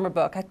 This is from her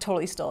book. I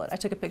totally stole it. I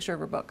took a picture of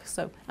her book,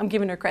 so I'm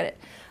giving her credit.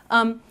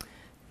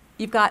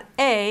 You've got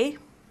A,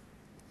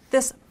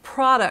 this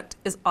product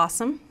is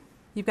awesome.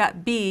 You've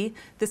got B,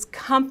 this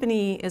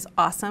company is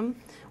awesome.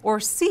 Or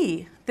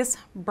C, this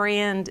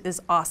brand is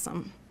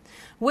awesome.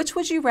 Which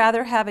would you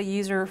rather have a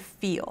user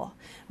feel?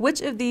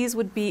 Which of these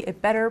would be a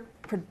better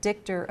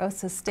predictor of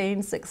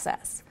sustained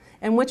success?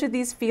 And which of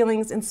these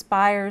feelings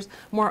inspires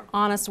more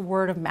honest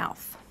word of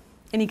mouth?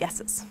 Any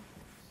guesses?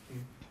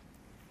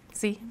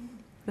 C,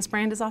 this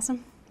brand is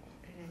awesome?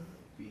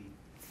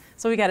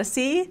 So we got a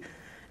C,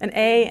 an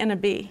A, and a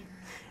B.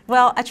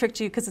 Well, I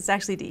tricked you because it's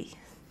actually D.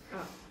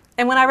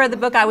 And when I read the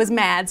book, I was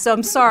mad, so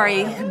I'm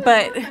sorry.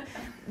 But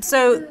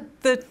so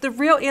the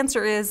real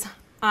answer is,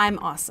 I'm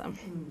awesome.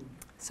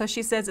 So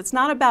she says, it's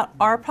not about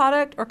our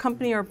product or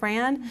company or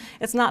brand.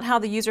 It's not how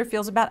the user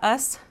feels about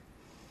us.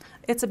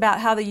 It's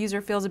about how the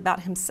user feels about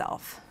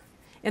himself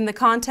in the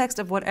context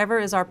of whatever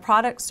is our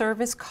product,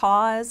 service,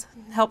 cause,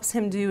 helps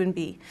him do and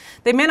be.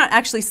 They may not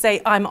actually say,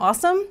 I'm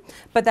awesome,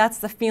 but that's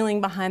the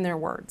feeling behind their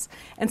words.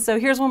 And so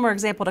here's one more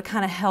example to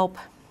kind of help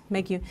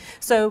make you.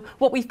 So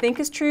what we think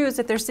is true is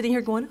that they're sitting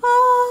here going,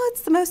 oh,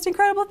 it's the most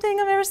incredible thing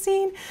I've ever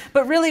seen.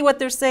 But really what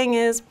they're saying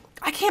is,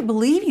 I can't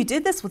believe you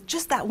did this with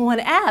just that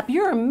one app.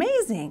 You're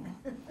amazing.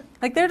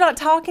 Like, they're not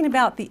talking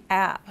about the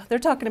app. They're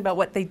talking about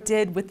what they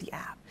did with the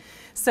app.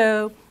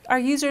 So our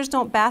users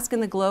don't bask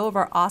in the glow of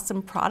our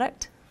awesome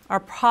product. Our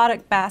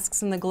product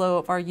basks in the glow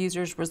of our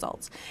users'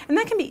 results. And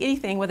that can be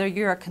anything, whether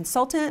you're a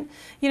consultant,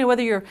 you know,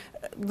 whether you're,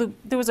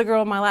 there was a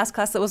girl in my last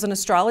class that was an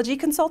astrology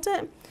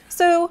consultant.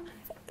 So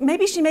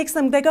maybe she makes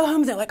them, they go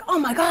home, they're like, oh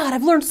my God,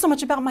 I've learned so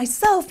much about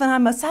myself and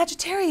I'm a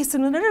Sagittarius.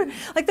 And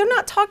like, they're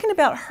not talking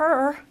about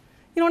her.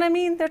 You know what I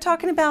mean? They're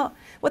talking about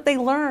what they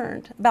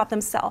learned about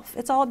themselves.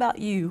 It's all about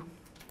you.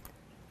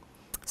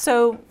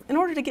 So in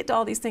order to get to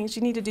all these things,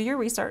 you need to do your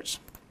research.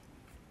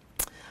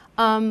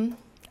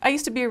 I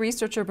used to be a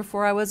researcher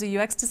before I was a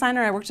UX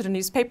designer. I worked at a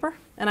newspaper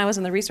and I was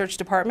in the research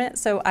department.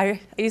 So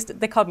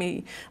they called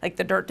me like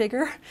the dirt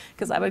digger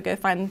because I would go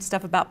find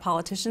stuff about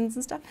politicians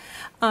and stuff.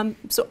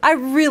 So I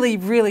really,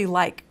 really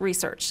like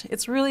research.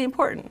 It's really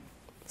important.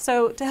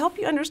 So to help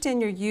you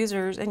understand your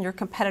users and your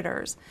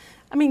competitors,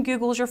 I mean,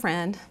 Google's your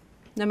friend,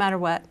 no matter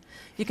what.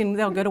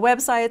 They'll go to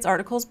websites,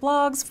 articles,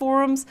 blogs,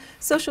 forums,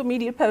 social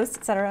media posts,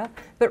 etc.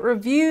 But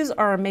reviews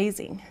are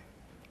amazing.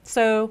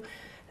 So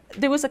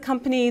there was a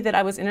company that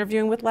I was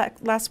interviewing with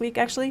last week,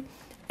 actually,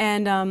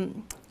 and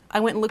I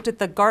went and looked at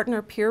the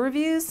Gartner peer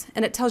reviews,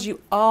 and it tells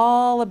you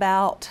all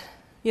about,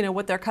 you know,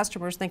 what their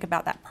customers think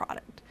about that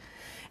product.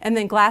 And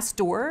then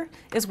Glassdoor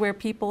is where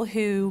people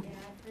who,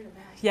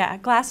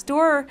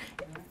 Glassdoor,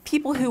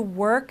 people who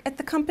work at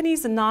the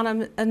companies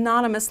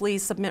anonymously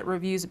submit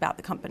reviews about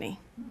the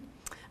company.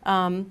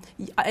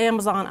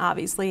 Amazon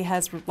obviously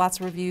has lots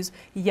of reviews.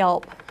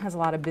 Yelp has a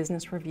lot of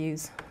business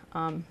reviews.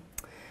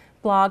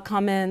 Blog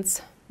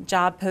comments,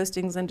 job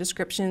postings and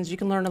descriptions. You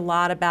can learn a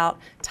lot about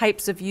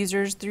types of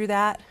users through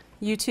that.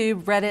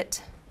 YouTube, Reddit,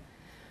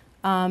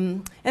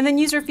 and then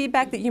user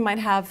feedback that you might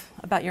have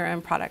about your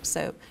own product.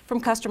 So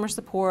from customer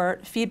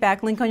support,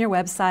 feedback, link on your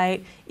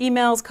website,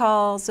 emails,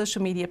 calls,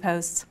 social media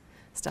posts,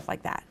 stuff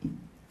like that.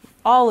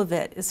 All of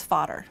it is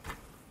fodder.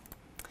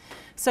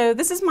 So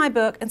this is my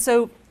book, and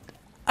so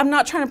I'm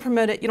not trying to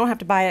promote it. You don't have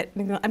to buy it.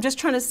 I'm just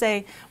trying to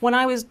say, when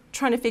I was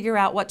trying to figure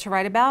out what to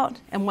write about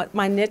and what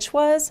my niche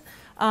was,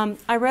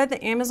 I read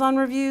the Amazon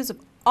reviews of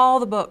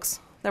all the books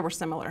that were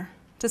similar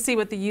to see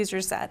what the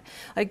users said.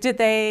 Like, did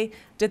they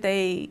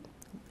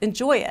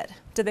enjoy it?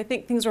 Did they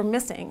think things were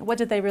missing? What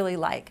did they really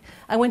like?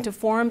 I went to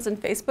forums and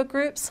Facebook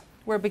groups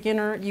where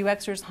beginner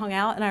UXers hung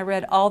out, and I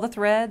read all the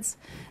threads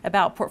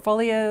about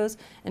portfolios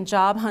and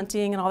job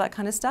hunting and all that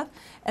kind of stuff.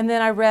 And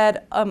then I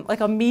read,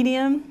 like on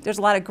Medium, there's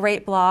a lot of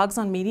great blogs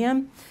on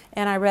Medium,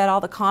 and I read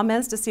all the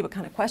comments to see what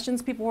kind of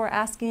questions people were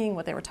asking,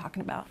 what they were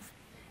talking about.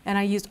 And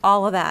I used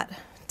all of that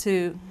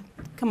to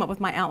come up with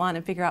my outline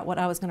and figure out what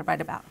I was going to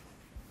write about.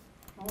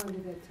 How long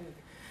did that take?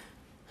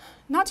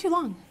 Not too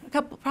long,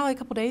 probably a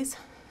couple days.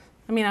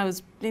 I mean,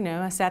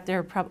 I sat there,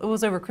 it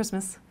was over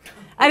Christmas.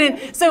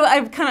 I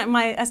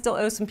still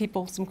owe some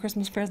people some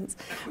Christmas presents.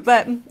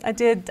 But I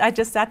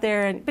just sat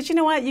there, but you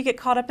know what, you get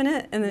caught up in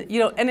it, and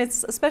and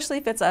it's, especially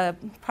if it's a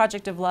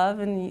project of love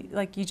and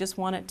you just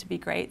want it to be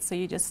great, so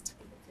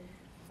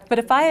but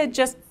if I had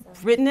just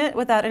written it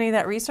without any of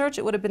that research,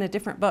 it would have been a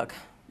different book.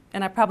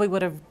 And I probably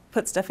would have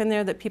put stuff in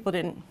there that people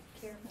didn't,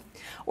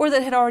 or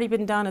that had already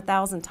been done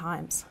 1,000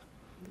 times.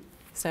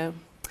 So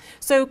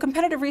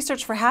competitive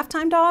research for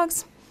halftime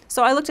dogs.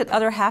 So I looked at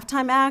other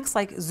halftime acts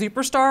like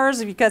Superstars.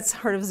 Have you guys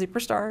heard of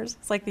Superstars?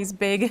 It's like these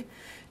big,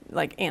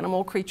 like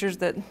animal creatures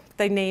that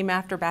they name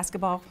after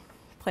basketball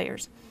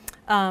players.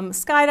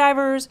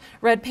 Skydivers,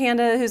 Red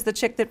Panda, who's the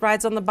chick that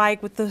rides on the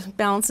bike with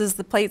balances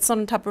the plates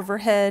on top of her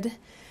head.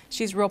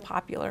 She's real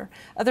popular.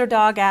 Other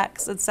dog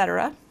acts,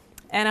 etc.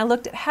 And I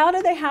looked at how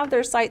do they have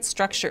their site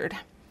structured?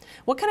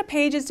 What kind of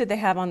pages did they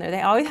have on there?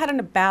 They always had an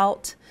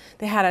about,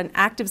 they had an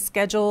active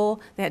schedule,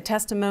 they had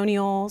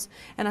testimonials,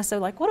 and I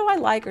said, like, what do I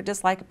like or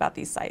dislike about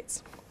these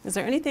sites? Is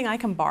there anything I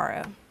can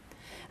borrow?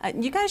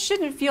 You guys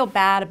shouldn't feel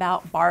bad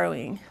about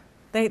borrowing.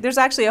 There's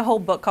actually a whole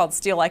book called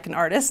Steal Like an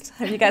Artist.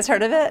 Have you guys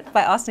heard of it?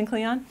 By Austin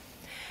Kleon.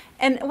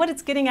 And what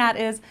it's getting at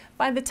is,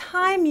 by the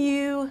time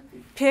you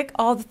pick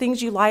all the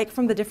things you like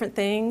from the different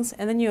things,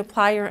 and then you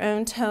apply your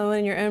own tone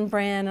and your own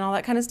brand and all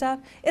that kind of stuff,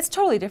 it's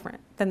totally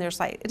different than their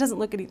site. It doesn't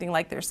look anything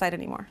like their site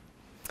anymore.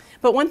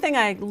 But one thing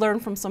I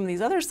learned from some of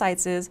these other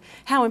sites is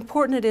how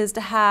important it is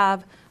to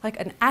have like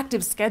an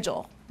active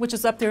schedule, which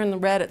is up there in the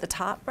red at the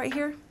top right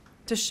here,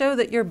 to show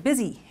that you're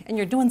busy and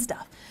you're doing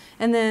stuff.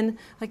 And then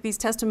like these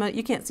testimonials,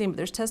 you can't see them, but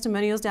there's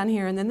testimonials down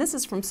here. And then this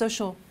is from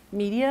social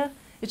media.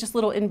 It's just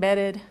little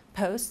embedded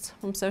posts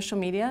from social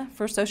media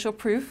for social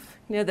proof,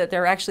 you know, that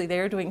they're actually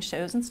there doing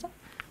shows and stuff.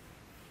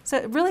 So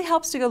it really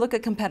helps to go look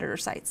at competitor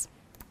sites.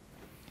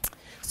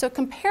 So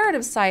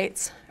comparative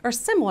sites are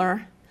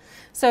similar.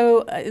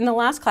 So in the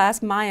last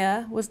class,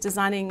 Maya was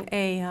designing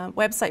a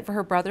website for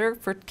her brother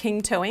for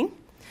King Towing.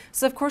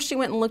 So of course she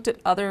went and looked at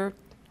other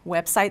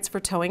websites for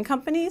towing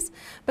companies,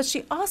 but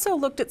she also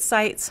looked at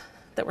sites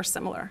that were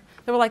similar.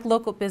 They were like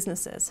local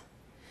businesses,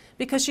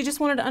 because she just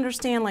wanted to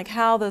understand like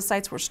how those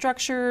sites were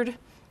structured,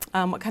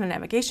 what kind of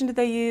navigation did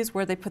they use,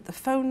 where they put the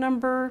phone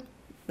number,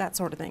 that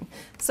sort of thing.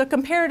 So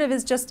comparative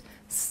is just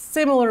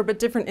similar but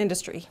different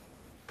industry.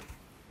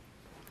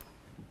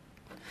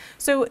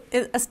 So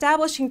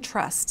establishing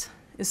trust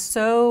is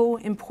so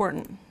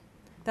important.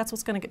 That's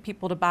what's going to get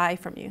people to buy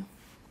from you,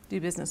 do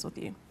business with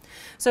you.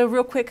 So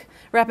real quick,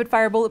 rapid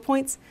fire bullet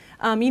points.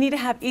 You need to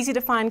have easy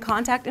to find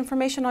contact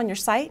information on your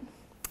site.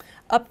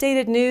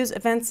 Updated news,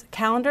 events,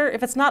 calendar.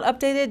 If it's not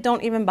updated,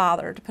 don't even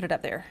bother to put it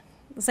up there.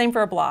 The same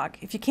for a blog.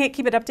 If you can't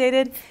keep it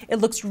updated, it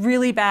looks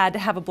really bad to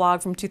have a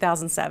blog from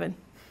 2007.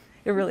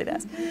 It really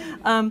does.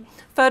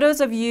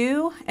 Photos of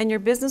you and your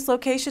business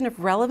location, if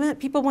relevant.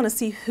 People want to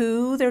see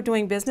who they're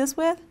doing business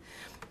with.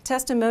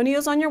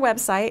 Testimonials on your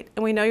website,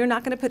 and we know you're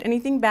not going to put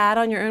anything bad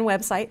on your own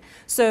website.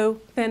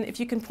 So then if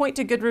you can point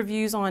to good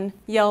reviews on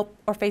Yelp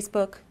or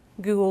Facebook,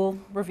 Google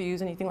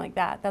reviews, anything like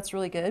that, that's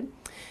really good.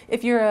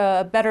 If you're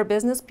a Better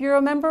Business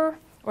Bureau member,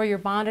 or you're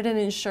bonded and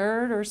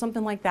insured or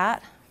something like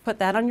that, put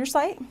that on your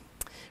site.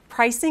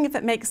 Pricing, if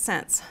it makes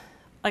sense.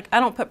 Like, I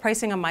don't put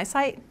pricing on my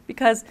site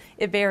because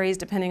it varies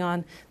depending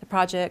on the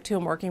project, who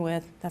I'm working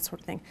with, that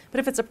sort of thing. But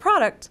if it's a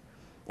product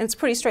and it's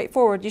pretty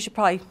straightforward, you should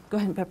probably go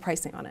ahead and put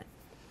pricing on it.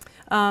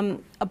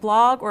 A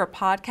blog or a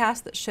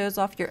podcast that shows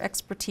off your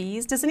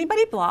expertise. Does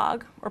anybody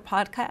blog or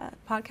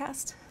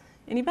podcast?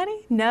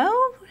 Anybody?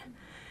 No?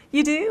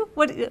 You do?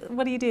 What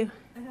do you do?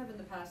 I have in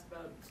the past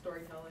about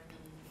storytelling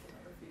and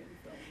photography and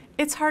film.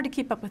 It's hard to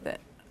keep up with it.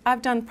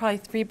 I've done probably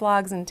 3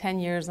 blogs in 10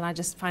 years, and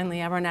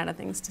I run out of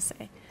things to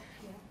say.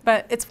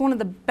 But it's one of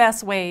the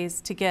best ways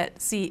to get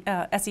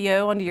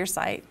SEO onto your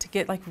site, to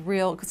get like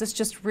real, because it's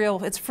just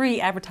real, it's free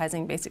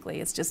advertising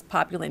basically. It's just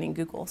populating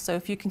Google. So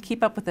if you can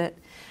keep up with it,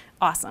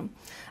 awesome.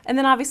 And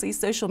then obviously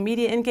social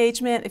media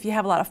engagement. If you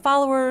have a lot of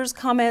followers,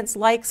 comments,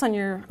 likes on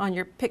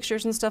your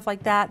pictures and stuff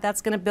like that,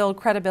 that's going to build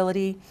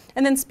credibility.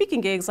 And then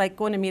speaking gigs, like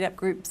going to meetup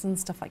groups and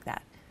stuff like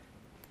that.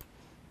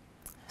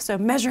 So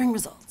measuring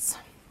results.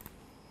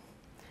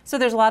 So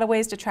there's a lot of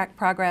ways to track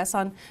progress.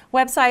 On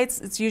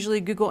websites, it's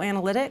usually Google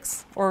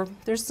Analytics, or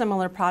there's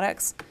similar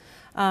products.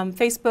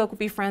 Facebook would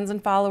be friends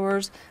and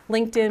followers.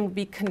 LinkedIn would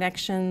be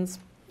connections.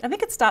 I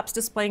think it stops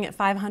displaying at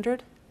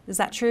 500. Is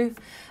that true?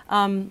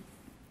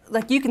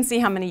 Like you can see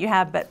how many you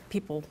have, but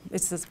people,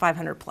 it says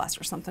 500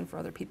 plus or something for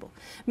other people.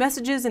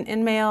 Messages and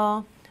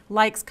InMail,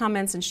 likes,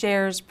 comments, and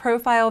shares,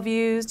 profile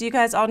views. Do you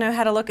guys all know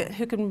how to look at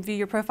who can view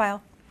your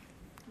profile?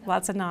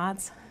 Lots of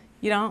nods.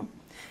 You don't?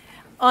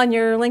 On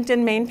your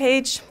LinkedIn main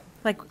page,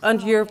 like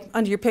under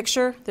your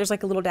picture, there's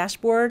like a little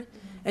dashboard,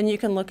 and you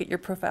can look at your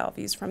profile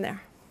views from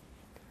there.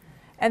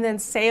 And then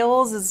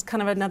sales is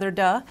kind of another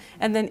duh.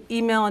 And then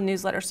email and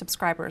newsletter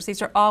subscribers.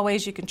 These are all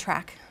ways you can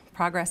track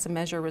progress and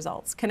measure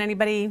results. Can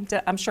anybody,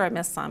 I'm sure I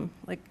missed some,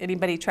 like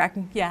anybody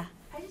tracking? Yeah.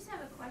 I just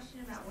have a question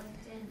about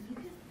LinkedIn.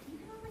 You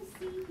can only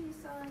see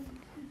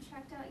who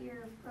checked out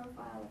your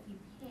profile if you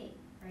pay,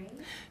 right?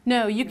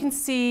 No, you can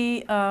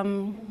see,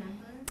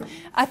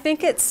 I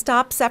think it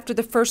stops after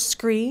the first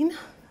screen.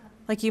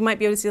 Like you might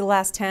be able to see the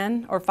last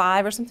 10 or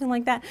 5 or something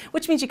like that,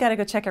 which means you got to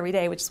go check every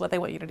day, which is what they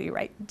want you to do,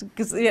 right?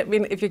 Because I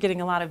mean, if you're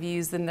getting a lot of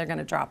views, then they're going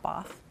to drop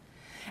off.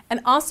 And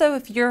also,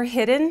 if you're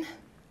hidden,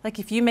 like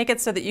if you make it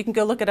so that you can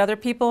go look at other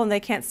people and they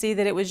can't see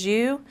that it was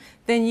you,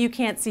 then you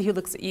can't see who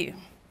looks at you.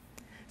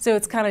 So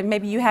it's kind of,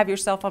 maybe you have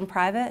yourself on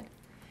private.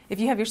 If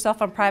you have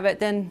yourself on private,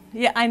 then,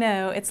 yeah, I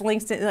know, it's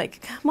links to,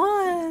 like, come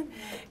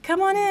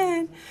on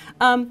in.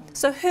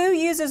 So who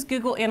uses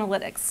Google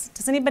Analytics?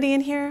 Does anybody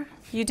in here?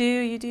 You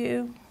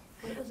do?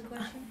 What was the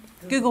question?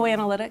 Google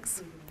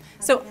Analytics.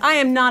 So I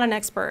am not an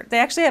expert. They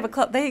actually have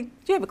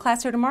a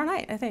class here tomorrow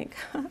night, I think.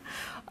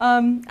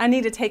 I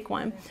need to take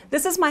one.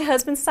 This is my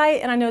husband's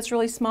site, and I know it's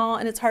really small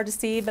and it's hard to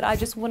see, but I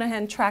just went ahead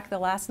and tracked the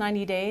last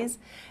 90 days.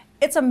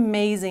 It's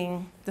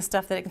amazing the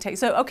stuff that it can take.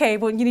 So, okay,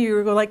 well, you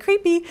were like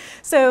creepy.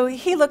 So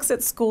he looks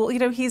at school.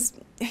 He's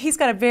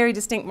got a very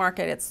distinct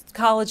market. It's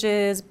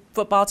colleges,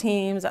 football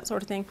teams, that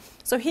sort of thing.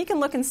 So he can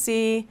look and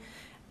see.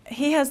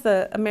 He has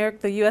the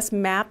U.S.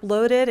 map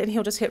loaded, and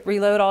he'll just hit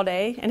reload all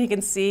day, and he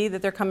can see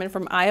that they're coming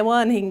from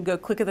Iowa, and he can go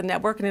click at the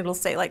network, and it'll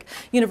say like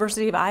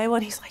University of Iowa,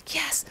 and he's like,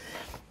 yes,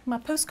 my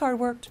postcard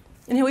worked.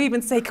 And he'll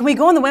even say, can we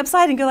go on the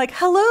website and go like,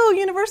 hello,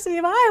 University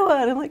of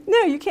Iowa? And I'm like,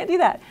 no, you can't do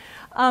that.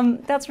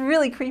 That's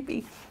really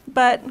creepy.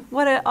 But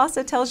what it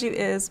also tells you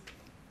is,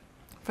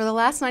 for the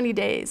last 90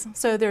 days,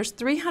 so there's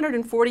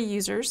 340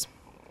 users,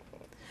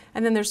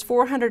 and then there's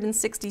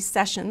 460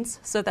 sessions,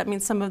 so that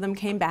means some of them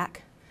came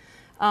back.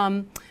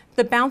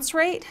 The bounce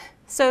rate,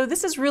 so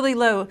this is really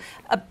low.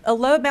 A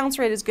low bounce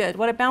rate is good.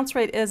 What a bounce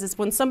rate is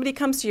when somebody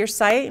comes to your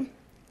site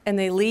and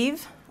they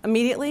leave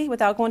immediately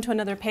without going to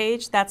another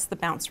page, that's the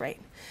bounce rate.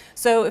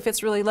 So if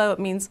it's really low, it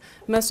means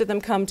most of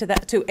them come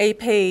to a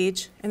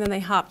page and then they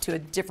hop to a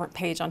different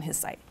page on his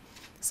site.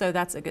 So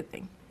that's a good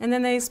thing. And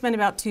then they spend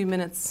about 2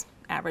 minutes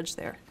average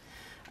there.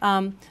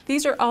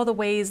 These are all the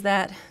ways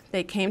that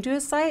they came to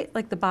his site.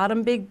 Like the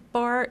bottom big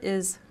bar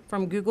is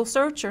from Google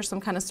search or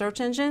some kind of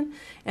search engine.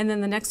 And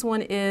then the next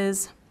one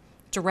is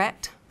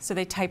direct. So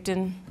they typed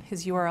in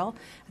his URL.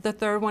 The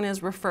third one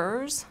is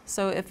refers.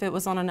 So if it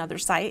was on another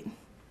site,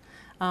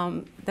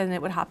 then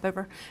it would hop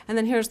over. And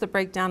then here's the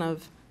breakdown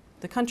of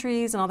the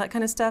countries and all that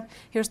kind of stuff.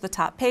 Here's the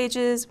top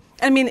pages.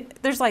 I mean,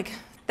 there's like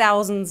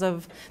there's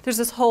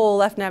this whole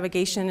left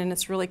navigation and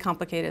it's really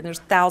complicated. There's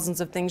thousands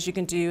of things you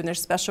can do and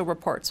there's special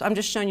reports. So I'm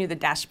just showing you the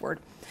dashboard.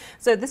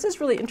 So this is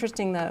really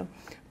interesting though.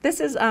 This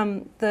is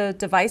the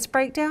device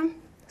breakdown.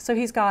 So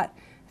he's got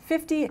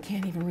 50, I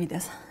can't even read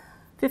this,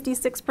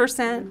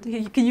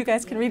 56%. You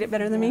guys can read it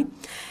better than me.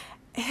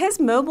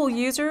 His mobile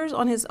users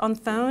on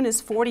phone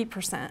is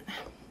 40%.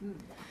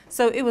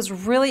 So it was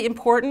really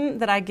important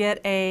that I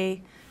get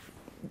a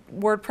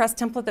WordPress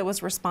template that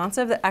was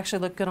responsive that actually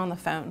looked good on the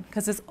phone,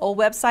 because this old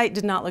website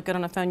did not look good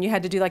on a phone. You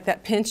had to do like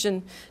that pinch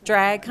and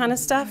drag kind of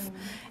stuff.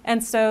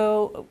 And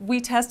so we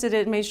tested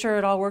it and made sure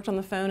it all worked on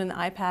the phone and the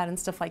iPad and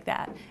stuff like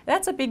that.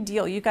 That's a big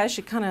deal. You guys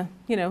should kind of,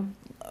 you know,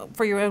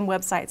 for your own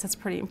websites, that's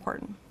pretty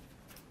important.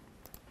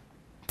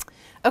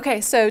 Okay,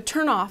 so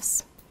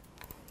turn-offs.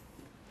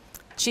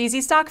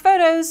 Cheesy stock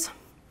photos,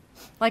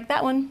 like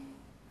that one.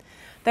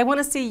 They want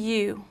to see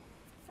you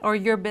or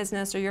your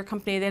business or your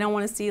company. They don't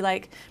want to see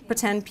like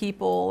pretend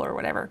people or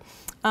whatever.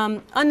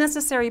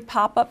 Unnecessary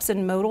pop-ups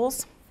and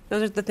modals.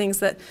 Those are the things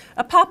that,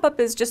 a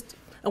pop-up is just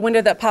a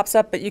window that pops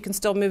up but you can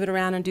still move it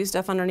around and do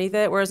stuff underneath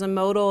it, whereas a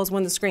modal is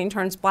when the screen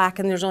turns black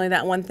and there's only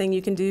that one thing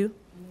you can do.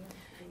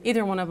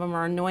 Either one of them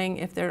are annoying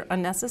if they're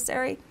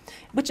unnecessary,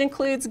 which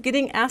includes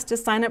getting asked to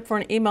sign up for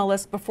an email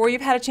list before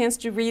you've had a chance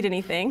to read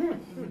anything,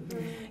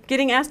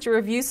 getting asked to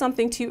review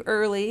something too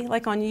early,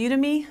 like on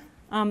Udemy.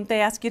 They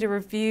ask you to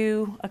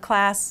review a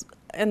class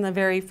in the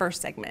very first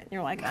segment.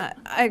 You're like,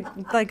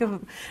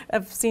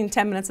 I've seen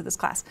 10 minutes of this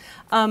class.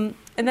 And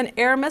then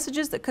error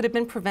messages that could have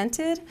been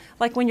prevented,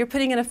 like when you're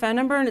putting in a phone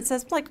number and it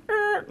says like,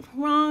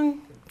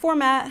 wrong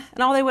format,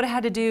 and all they would have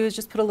had to do is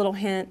just put a little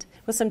hint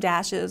with some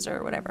dashes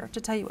or whatever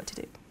to tell you what to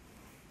do.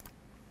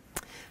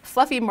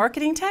 Fluffy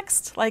marketing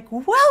text, like,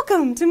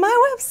 welcome to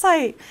my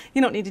website.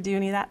 You don't need to do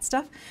any of that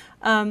stuff.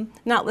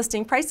 Not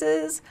listing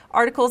prices,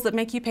 articles that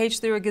make you page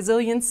through a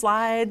gazillion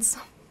slides,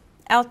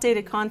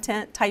 outdated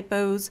content,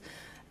 typos,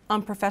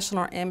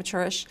 unprofessional or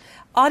amateurish.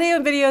 Audio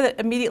and video that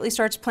immediately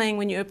starts playing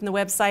when you open the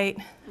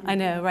website. I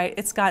know, right?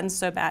 It's gotten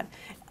so bad.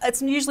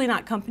 It's usually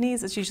not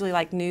companies, it's usually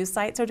like news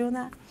sites are doing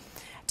that.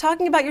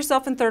 Talking about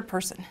yourself in third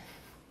person.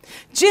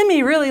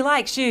 Jimmy really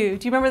likes you.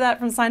 Do you remember that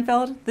from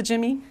Seinfeld, the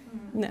Jimmy?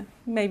 No,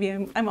 maybe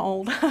I'm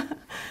old.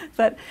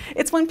 But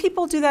it's when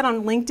people do that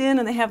on LinkedIn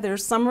and they have their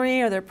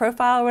summary or their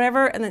profile or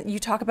whatever, and then you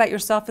talk about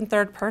yourself in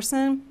third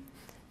person.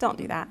 Don't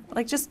do that.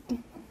 Like just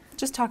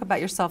talk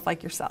about yourself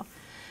like yourself.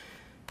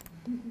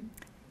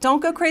 Don't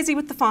go crazy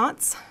with the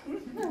fonts.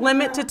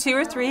 Limit to 2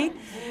 or 3.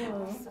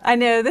 I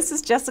know, this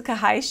is Jessica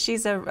Heiss.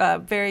 She's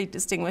a very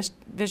distinguished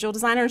visual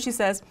designer, and she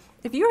says,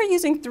 if you are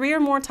using 3 or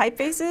more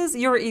typefaces,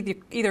 you're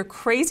either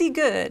crazy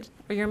good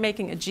or you're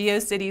making a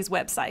GeoCities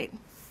website.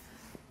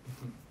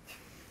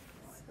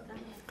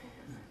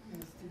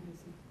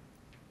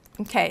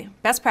 Okay,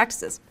 best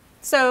practices.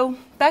 So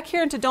back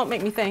here into Don't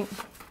Make Me Think,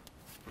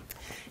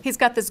 he's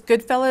got this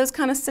Goodfellas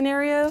kind of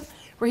scenario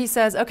where he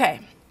says, okay,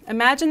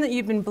 imagine that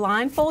you've been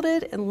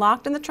blindfolded and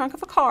locked in the trunk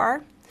of a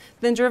car,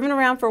 then driven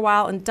around for a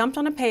while and dumped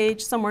on a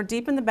page somewhere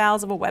deep in the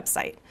bowels of a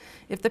website.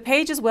 If the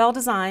page is well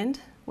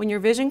designed, when your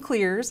vision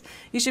clears,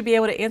 you should be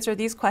able to answer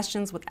these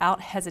questions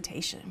without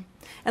hesitation.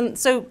 And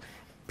so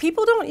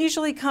people don't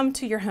usually come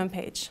to your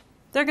homepage.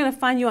 They're going to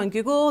find you on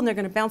Google and they're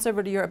going to bounce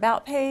over to your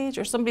About page,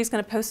 or somebody's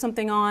going to post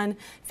something on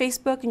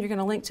Facebook and you're going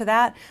to link to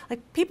that. Like,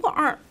 people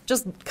aren't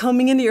just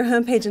coming into your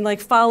homepage and like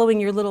following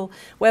your little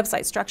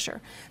website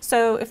structure.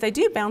 So if they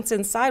do bounce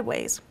in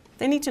sideways,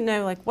 they need to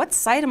know, like, what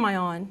site am I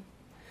on?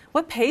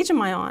 What page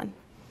am I on?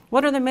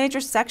 What are the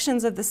major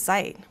sections of the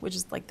site, which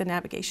is like the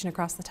navigation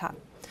across the top?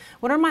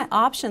 What are my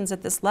options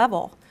at this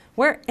level?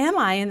 Where am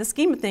I in the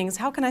scheme of things?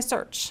 How can I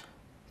search?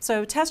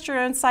 So test your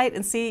own site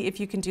and see if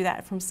you can do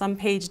that from some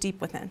page deep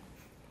within.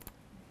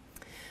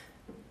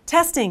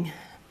 Testing.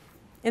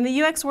 In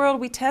the UX world,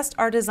 we test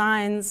our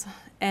designs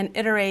and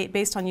iterate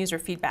based on user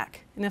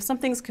feedback. And if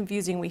something's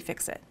confusing, we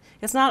fix it.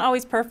 It's not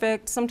always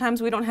perfect.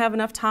 Sometimes we don't have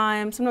enough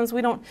time. Sometimes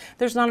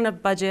there's not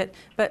enough budget.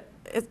 But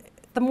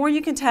the more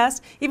you can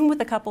test, even with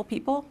a couple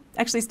people.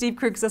 Actually, Steve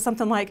Krug says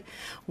something like,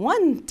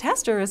 one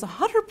tester is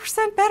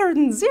 100% better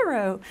than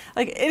 0.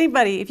 Like,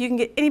 anybody, if you can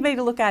get anybody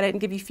to look at it and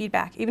give you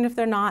feedback, even if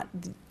they're not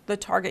the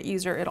target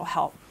user, it'll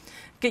help.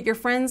 Get your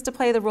friends to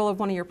play the role of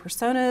one of your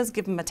personas,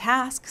 give them a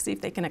task, see if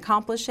they can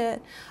accomplish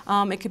it.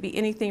 It could be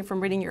anything from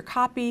reading your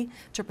copy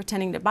to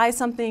pretending to buy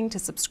something to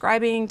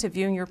subscribing to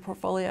viewing your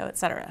portfolio,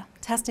 etc.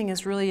 Testing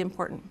is really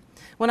important.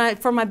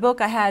 For my book,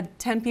 I had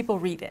 10 people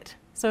read it.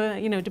 So,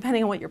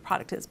 depending on what your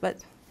product is, but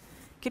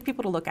get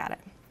people to look at it.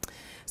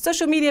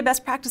 Social media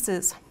best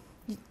practices.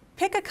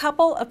 Pick a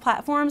couple of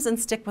platforms and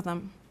stick with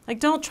them. Like,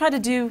 don't try to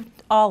do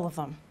all of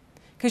them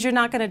because you're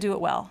not going to do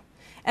it well.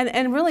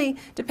 And really,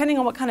 depending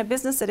on what kind of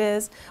business it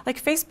is,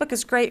 like Facebook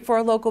is great for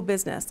a local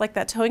business, like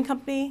that towing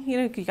company,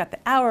 you got the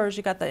hours,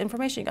 you got the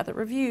information, you got the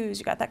reviews,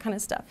 you got that kind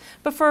of stuff.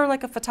 But for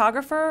like a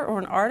photographer or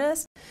an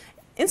artist,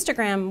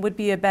 Instagram would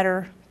be a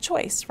better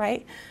choice,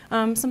 right?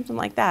 Something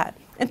like that.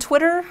 And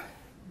Twitter,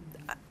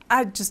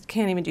 I just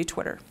can't even do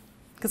Twitter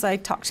because I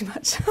talk too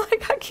much.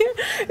 Like I can't,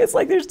 it's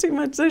like there's too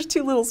much, there's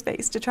too little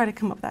space to try to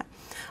come up with that.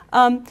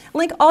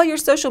 Link all your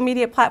social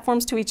media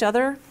platforms to each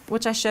other,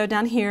 which I showed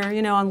down here.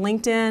 On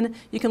LinkedIn,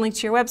 you can link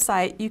to your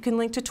website. You can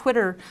link to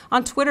Twitter.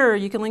 On Twitter,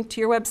 you can link to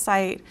your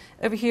website.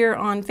 Over here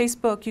on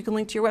Facebook, you can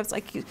link to your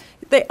website.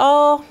 They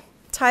all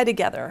tie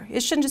together.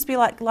 It shouldn't just be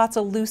like lots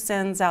of loose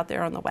ends out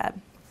there on the web.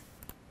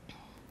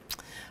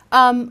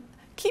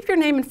 Keep your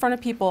name in front of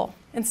people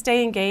and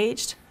stay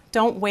engaged.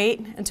 Don't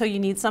wait until you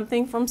need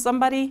something from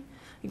somebody.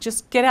 You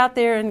just get out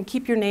there and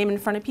keep your name in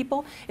front of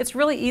people. It's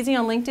really easy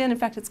on LinkedIn. In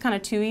fact, it's kind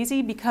of too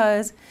easy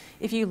because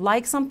if you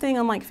like something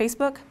on like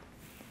Facebook,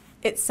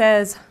 it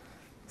says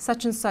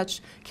such and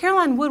such,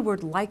 Caroline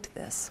Woodward liked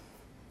this.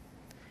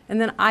 And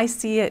then I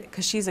see it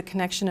because she's a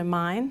connection of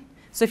mine.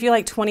 So if you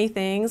like 20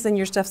 things, then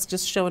your stuff's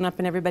just showing up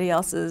in everybody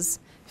else's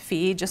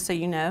feed, just so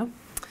you know.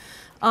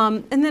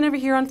 And then over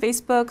here on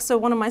Facebook, so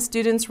one of my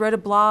students wrote a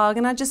blog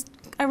and I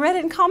read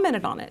it and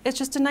commented on it. It's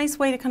just a nice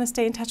way to kind of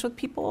stay in touch with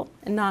people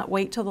and not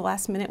wait till the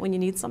last minute when you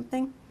need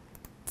something.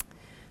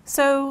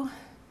 So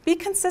be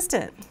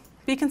consistent.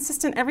 Be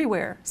consistent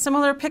everywhere.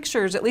 Similar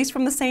pictures, at least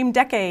from the same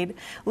decade.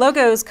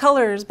 Logos,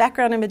 colors,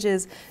 background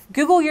images.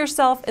 Google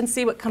yourself and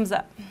see what comes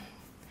up.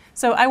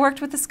 So I worked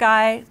with this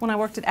guy when I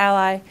worked at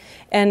Ally,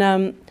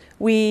 and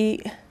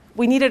we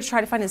needed to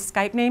try to find his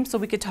Skype name so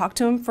we could talk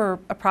to him for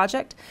a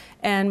project.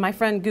 And my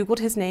friend Googled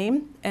his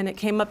name, and it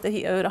came up that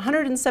he owed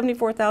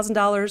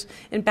 $174,000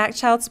 in back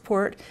child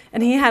support,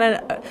 and he had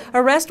an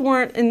arrest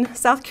warrant in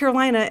South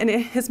Carolina and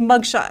his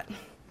mugshot.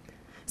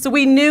 So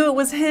we knew it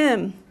was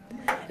him.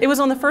 It was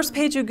on the first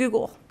page of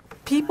Google.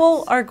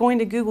 People are going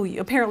to Google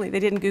you. Apparently, they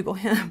didn't Google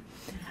him,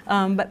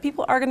 but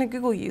people are going to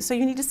Google you. So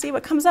you need to see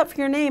what comes up for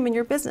your name and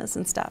your business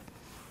and stuff.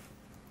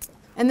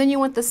 And then you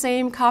want the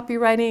same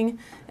copywriting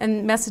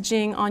and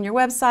messaging on your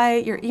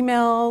website, your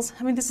emails.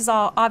 I mean, this is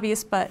all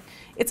obvious, but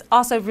it's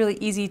also really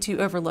easy to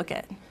overlook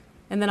it.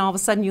 And then all of a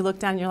sudden you look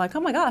down and you're like, oh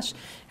my gosh,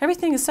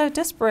 everything is so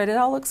disparate, it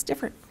all looks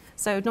different.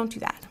 So don't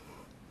do that.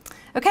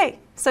 Okay,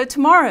 so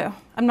tomorrow,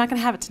 I'm not gonna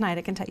have it tonight,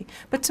 I can tell you,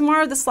 but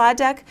tomorrow the slide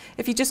deck,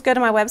 if you just go to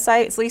my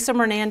website, it's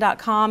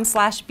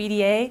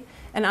lisamurnan.com/BDA,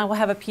 and I will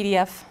have a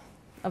PDF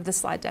of the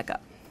slide deck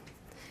up.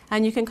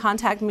 And you can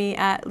contact me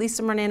at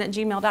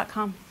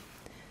lisamurnan@gmail.com.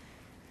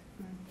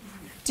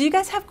 Do you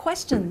guys have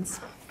questions?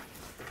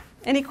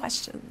 Any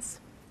questions?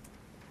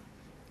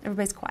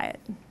 Everybody's quiet.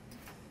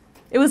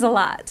 It was a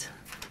lot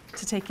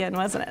to take in,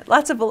 wasn't it?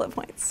 Lots of bullet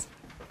points.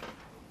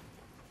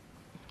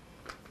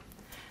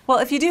 Well,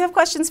 if you do have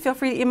questions, feel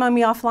free to email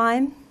me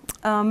offline.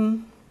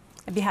 I'd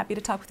be happy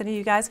to talk with any of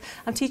you guys.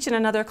 I'm teaching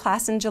another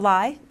class in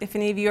July. If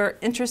any of you are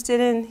interested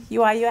in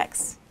UI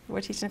UX,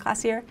 we're teaching a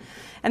class here.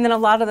 And then a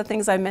lot of the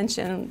things I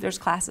mentioned, there's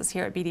classes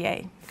here at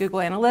BDA. Google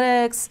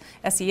Analytics,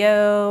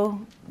 SEO,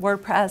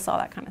 WordPress, all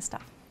that kind of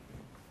stuff.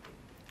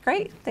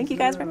 Great, thank you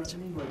guys very much.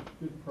 Any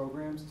good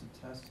programs to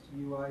test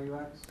UI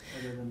UX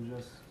other than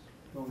just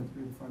going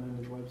through the front end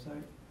of the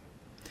website?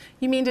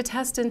 You mean to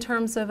test in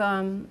terms of,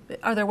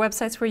 are there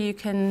websites where you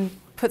can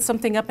put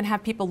something up and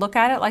have people look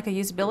at it, like a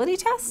usability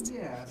test?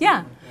 Yeah.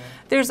 Like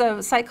There's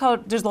a site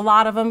called, there's a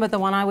lot of them, but the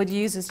one I would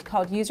use is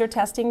called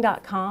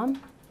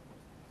usertesting.com.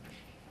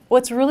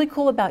 What's really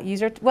cool about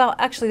well,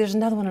 actually there's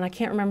another one and I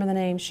can't remember the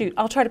name. Shoot,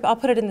 I'll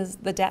put it in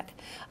the deck.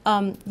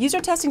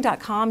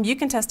 Usertesting.com, you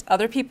can test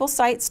other people's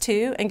sites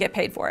too and get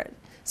paid for it.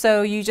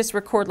 So you just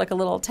record like a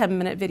little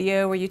 10-minute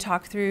video where you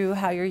talk through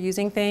how you're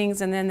using things,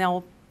 and then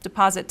they'll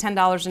deposit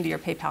 $10 into your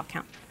PayPal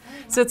account.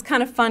 So it's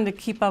kind of fun to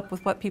keep up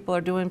with what people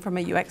are doing from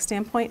a UX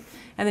standpoint,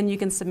 and then you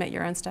can submit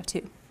your own stuff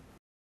too.